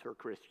those of us who are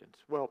Christians?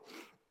 Well,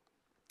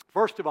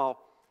 first of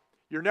all,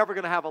 you're never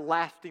going to have a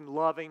lasting,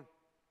 loving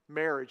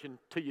marriage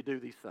until you do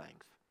these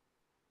things.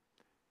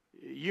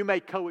 You may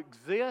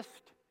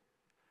coexist.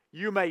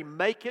 You may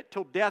make it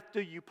till death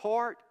do you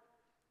part.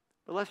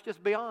 But let's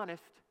just be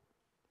honest.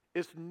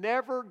 It's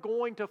never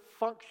going to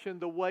function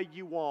the way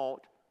you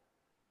want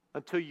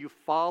until you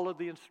follow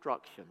the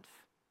instructions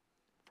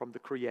from the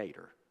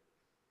Creator.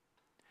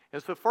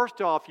 And so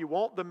first off, you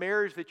want the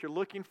marriage that you're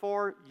looking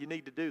for, you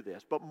need to do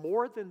this. But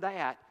more than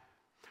that,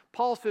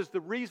 Paul says the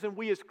reason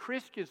we as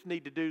Christians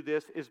need to do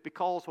this is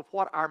because of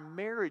what our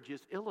marriages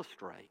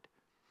illustrate.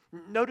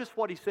 Notice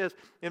what he says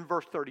in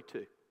verse 32.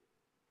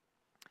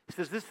 He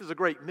says, this is a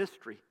great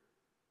mystery,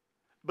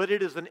 but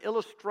it is an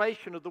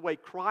illustration of the way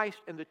Christ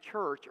and the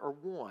church are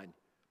one.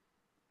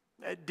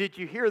 Did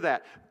you hear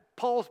that?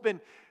 Paul's been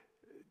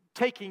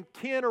taking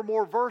 10 or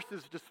more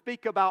verses to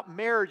speak about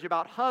marriage,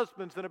 about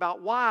husbands and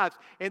about wives.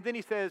 And then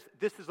he says,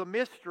 this is a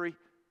mystery.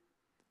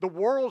 The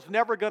world's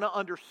never going to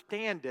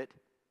understand it.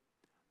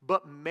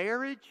 But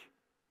marriage,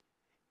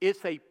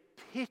 it's a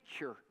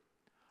picture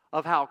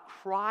of how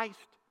Christ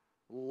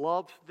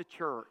loves the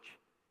church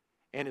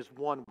and is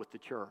one with the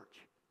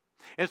church.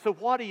 And so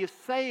what he is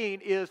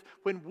saying is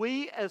when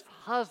we as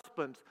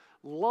husbands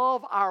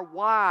love our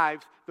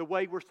wives the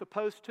way we're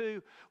supposed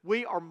to,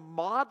 we are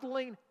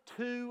modeling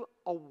to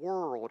a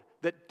world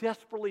that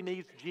desperately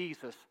needs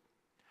Jesus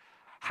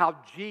how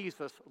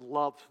Jesus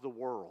loves the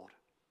world.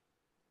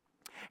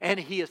 And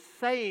he is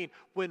saying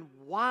when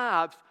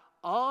wives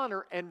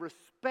honor and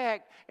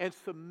respect and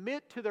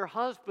submit to their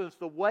husbands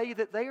the way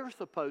that they are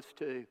supposed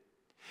to,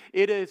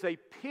 it is a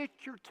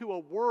picture to a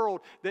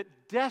world that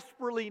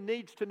desperately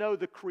needs to know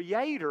the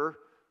Creator,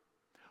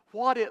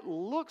 what it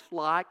looks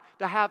like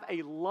to have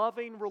a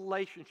loving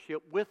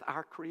relationship with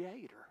our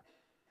Creator.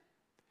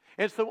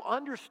 And so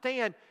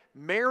understand,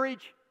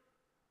 marriage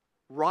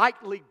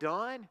rightly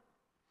done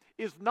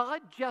is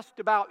not just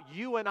about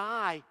you and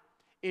I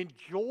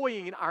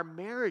enjoying our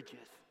marriages.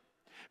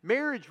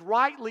 Marriage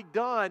rightly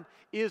done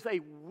is a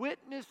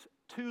witness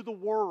to the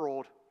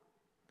world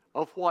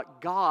of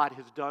what God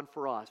has done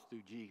for us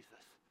through Jesus.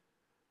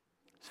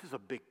 This is a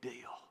big deal.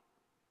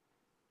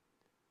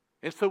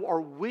 And so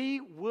are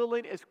we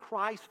willing as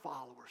Christ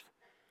followers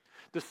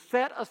to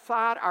set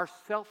aside our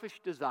selfish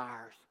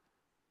desires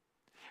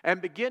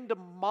and begin to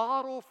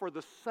model for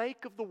the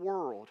sake of the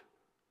world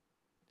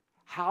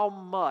how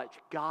much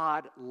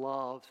God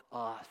loves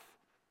us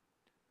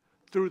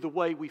through the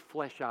way we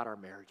flesh out our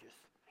marriages?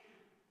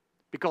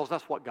 Because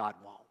that's what God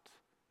wants.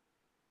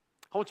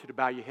 I want you to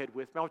bow your head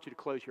with me. I want you to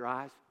close your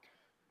eyes.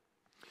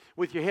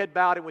 With your head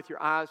bowed and with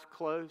your eyes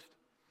closed,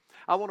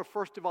 I want to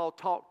first of all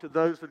talk to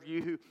those of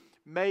you who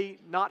may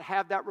not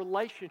have that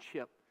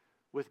relationship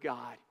with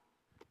God.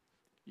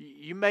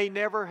 You may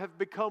never have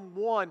become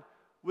one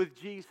with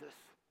Jesus.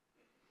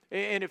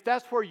 And if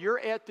that's where you're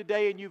at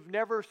today and you've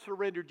never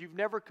surrendered, you've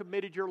never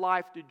committed your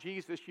life to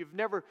Jesus, you've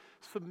never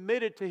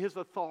submitted to His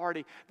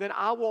authority, then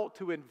I want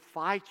to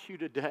invite you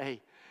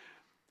today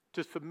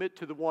to submit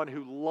to the one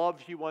who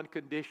loves you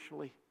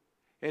unconditionally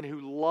and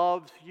who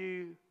loves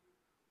you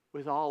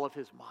with all of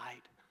his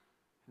might.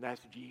 And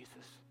that's Jesus.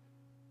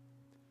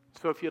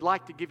 So if you'd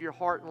like to give your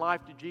heart and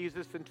life to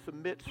Jesus and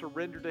submit,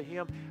 surrender to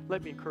him,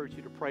 let me encourage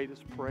you to pray this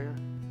prayer.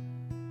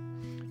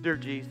 Dear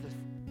Jesus,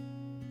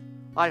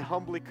 I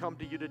humbly come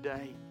to you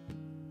today,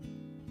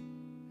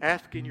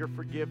 asking your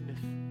forgiveness.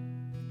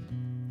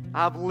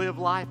 I've lived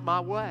life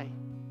my way.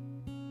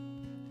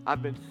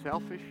 I've been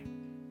selfish.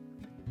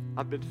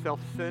 I've been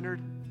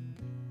self-centered.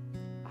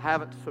 I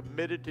haven't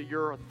submitted to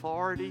your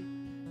authority.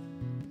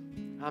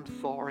 I'm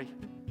sorry.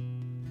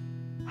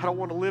 I don't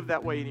want to live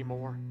that way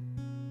anymore.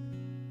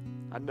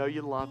 I know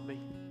you love me.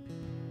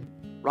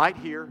 Right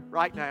here,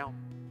 right now,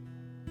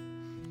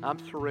 I'm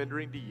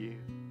surrendering to you.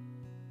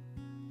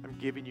 I'm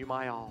giving you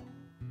my all.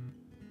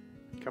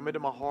 Come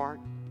into my heart.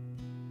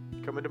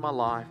 Come into my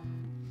life.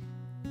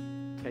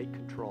 Take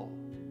control.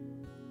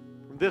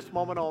 From this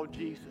moment on,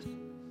 Jesus,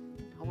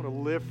 I want to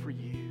live for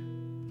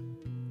you.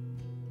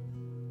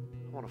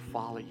 I want to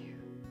follow you.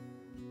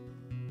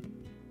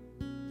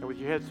 And with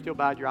your head still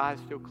bowed, your eyes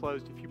still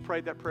closed, if you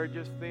prayed that prayer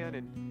just then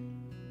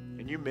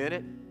and you meant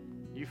it,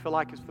 you feel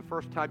like it's the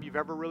first time you've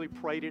ever really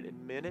prayed it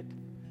and meant it,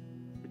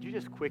 would you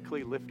just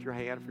quickly lift your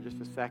hand for just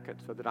a second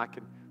so that I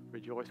can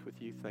rejoice with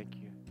you? Thank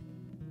you.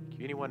 Thank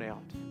you. Anyone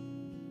else?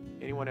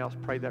 Anyone else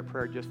prayed that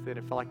prayer just then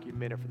and felt like you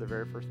meant it for the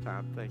very first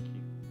time? Thank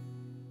you.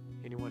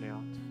 Anyone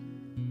else?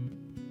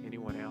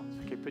 Anyone else?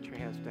 Okay, put your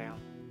hands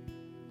down.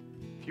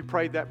 If you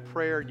prayed that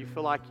prayer and you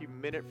feel like you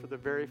meant it for the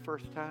very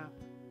first time,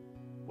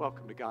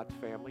 welcome to God's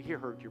family. He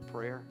heard your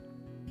prayer.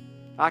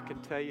 I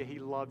can tell you he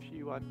loves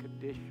you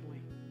unconditionally.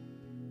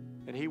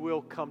 And he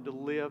will come to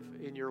live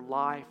in your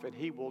life, and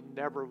he will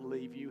never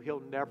leave you.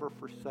 He'll never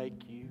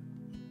forsake you.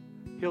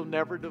 He'll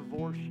never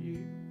divorce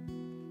you.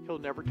 He'll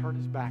never turn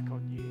his back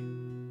on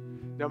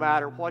you. No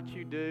matter what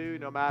you do,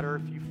 no matter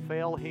if you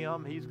fail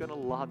him, he's going to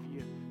love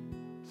you.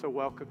 So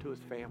welcome to his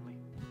family.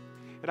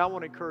 And I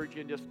want to encourage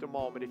you in just a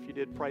moment, if you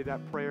did pray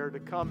that prayer, to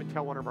come and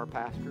tell one of our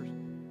pastors.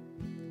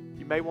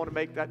 You may want to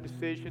make that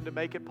decision to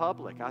make it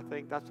public. I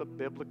think that's a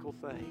biblical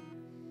thing.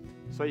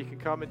 So you can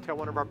come and tell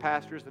one of our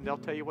pastors, and they'll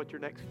tell you what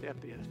your next step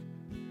is.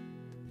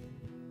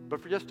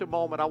 But for just a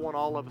moment, I want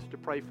all of us to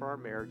pray for our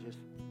marriages.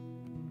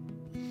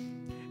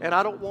 And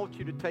I don't want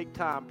you to take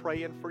time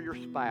praying for your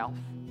spouse.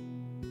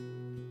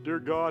 Dear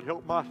God,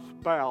 help my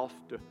spouse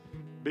to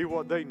be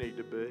what they need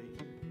to be.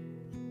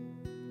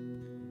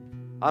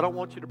 I don't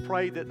want you to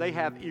pray that they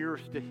have ears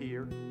to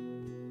hear.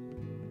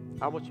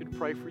 I want you to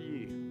pray for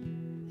you.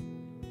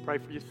 Pray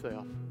for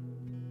yourself.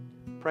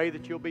 Pray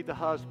that you'll be the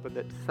husband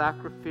that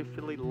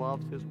sacrificially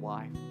loves his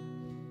wife,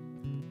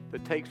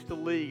 that takes the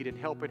lead in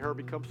helping her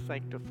become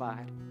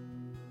sanctified.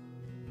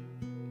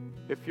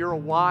 If you're a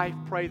wife,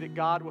 pray that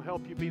God will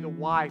help you be the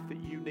wife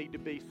that you need to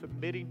be,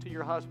 submitting to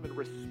your husband,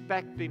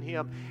 respecting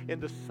him in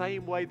the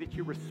same way that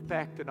you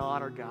respect and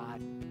honor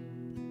God.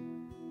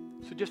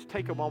 So just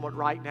take a moment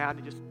right now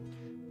to just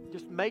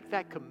make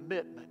that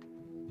commitment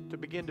to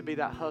begin to be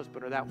that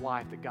husband or that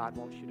wife that God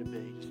wants you to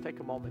be. Just take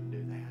a moment and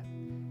do that.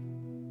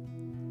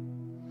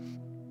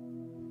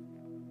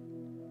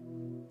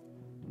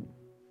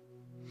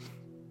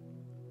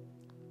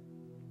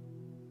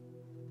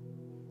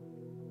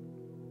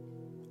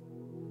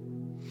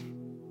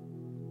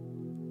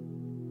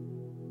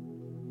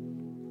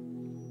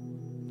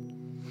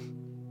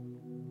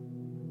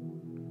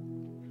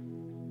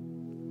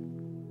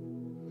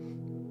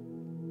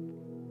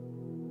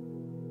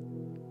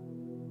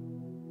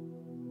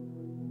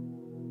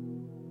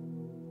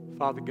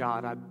 Father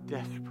God, I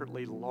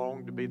desperately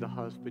long to be the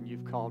husband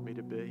you've called me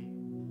to be.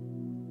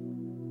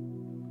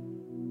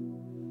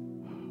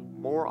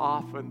 More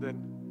often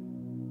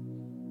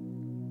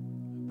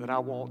than I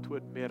want to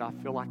admit, I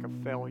feel like a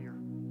failure.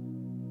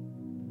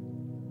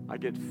 I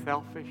get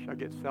selfish. I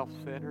get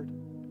self-centered.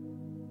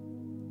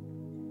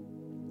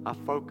 I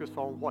focus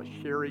on what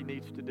Sherry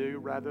needs to do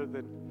rather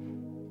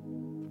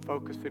than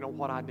focusing on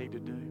what I need to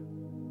do.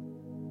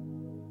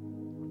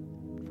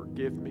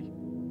 Forgive me.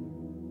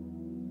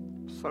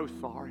 So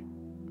sorry.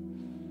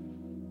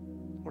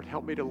 Lord,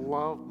 help me to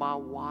love my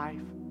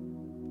wife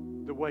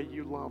the way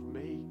you love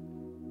me.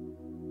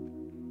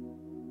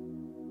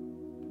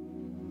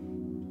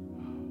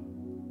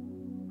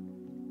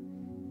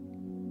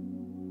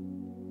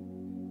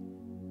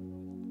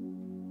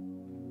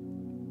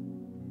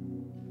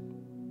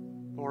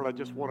 Lord, I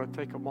just want to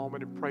take a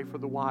moment and pray for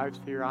the wives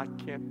here. I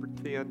can't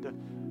pretend to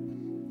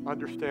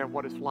understand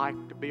what it's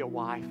like to be a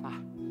wife.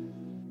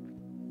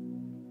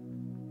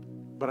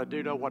 But I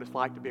do know what it's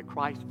like to be a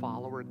Christ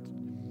follower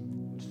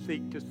and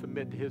seek to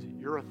submit to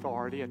your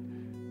authority.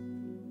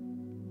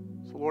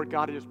 And so, Lord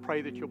God, I just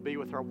pray that you'll be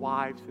with our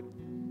wives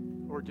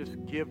and, Lord, just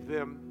give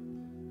them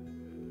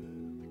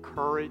the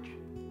courage,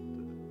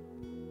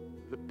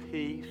 the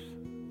peace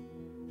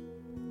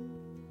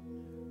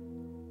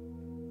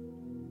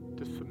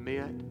to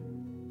submit,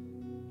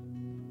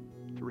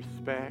 to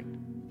respect.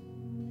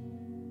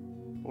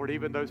 Lord,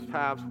 even those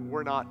times when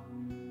we're not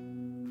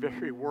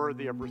very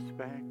worthy of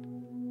respect.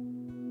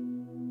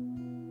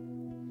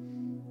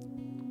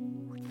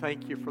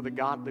 thank you for the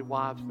godly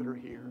wives that are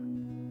here.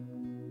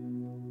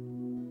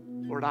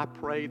 Lord, I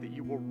pray that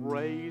you will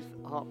raise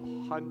up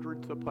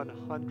hundreds upon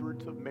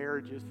hundreds of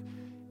marriages,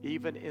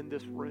 even in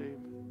this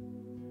room,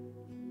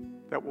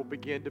 that will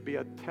begin to be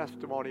a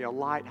testimony, a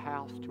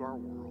lighthouse to our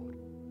world.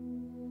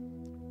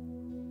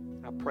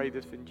 I pray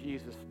this in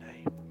Jesus'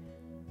 name.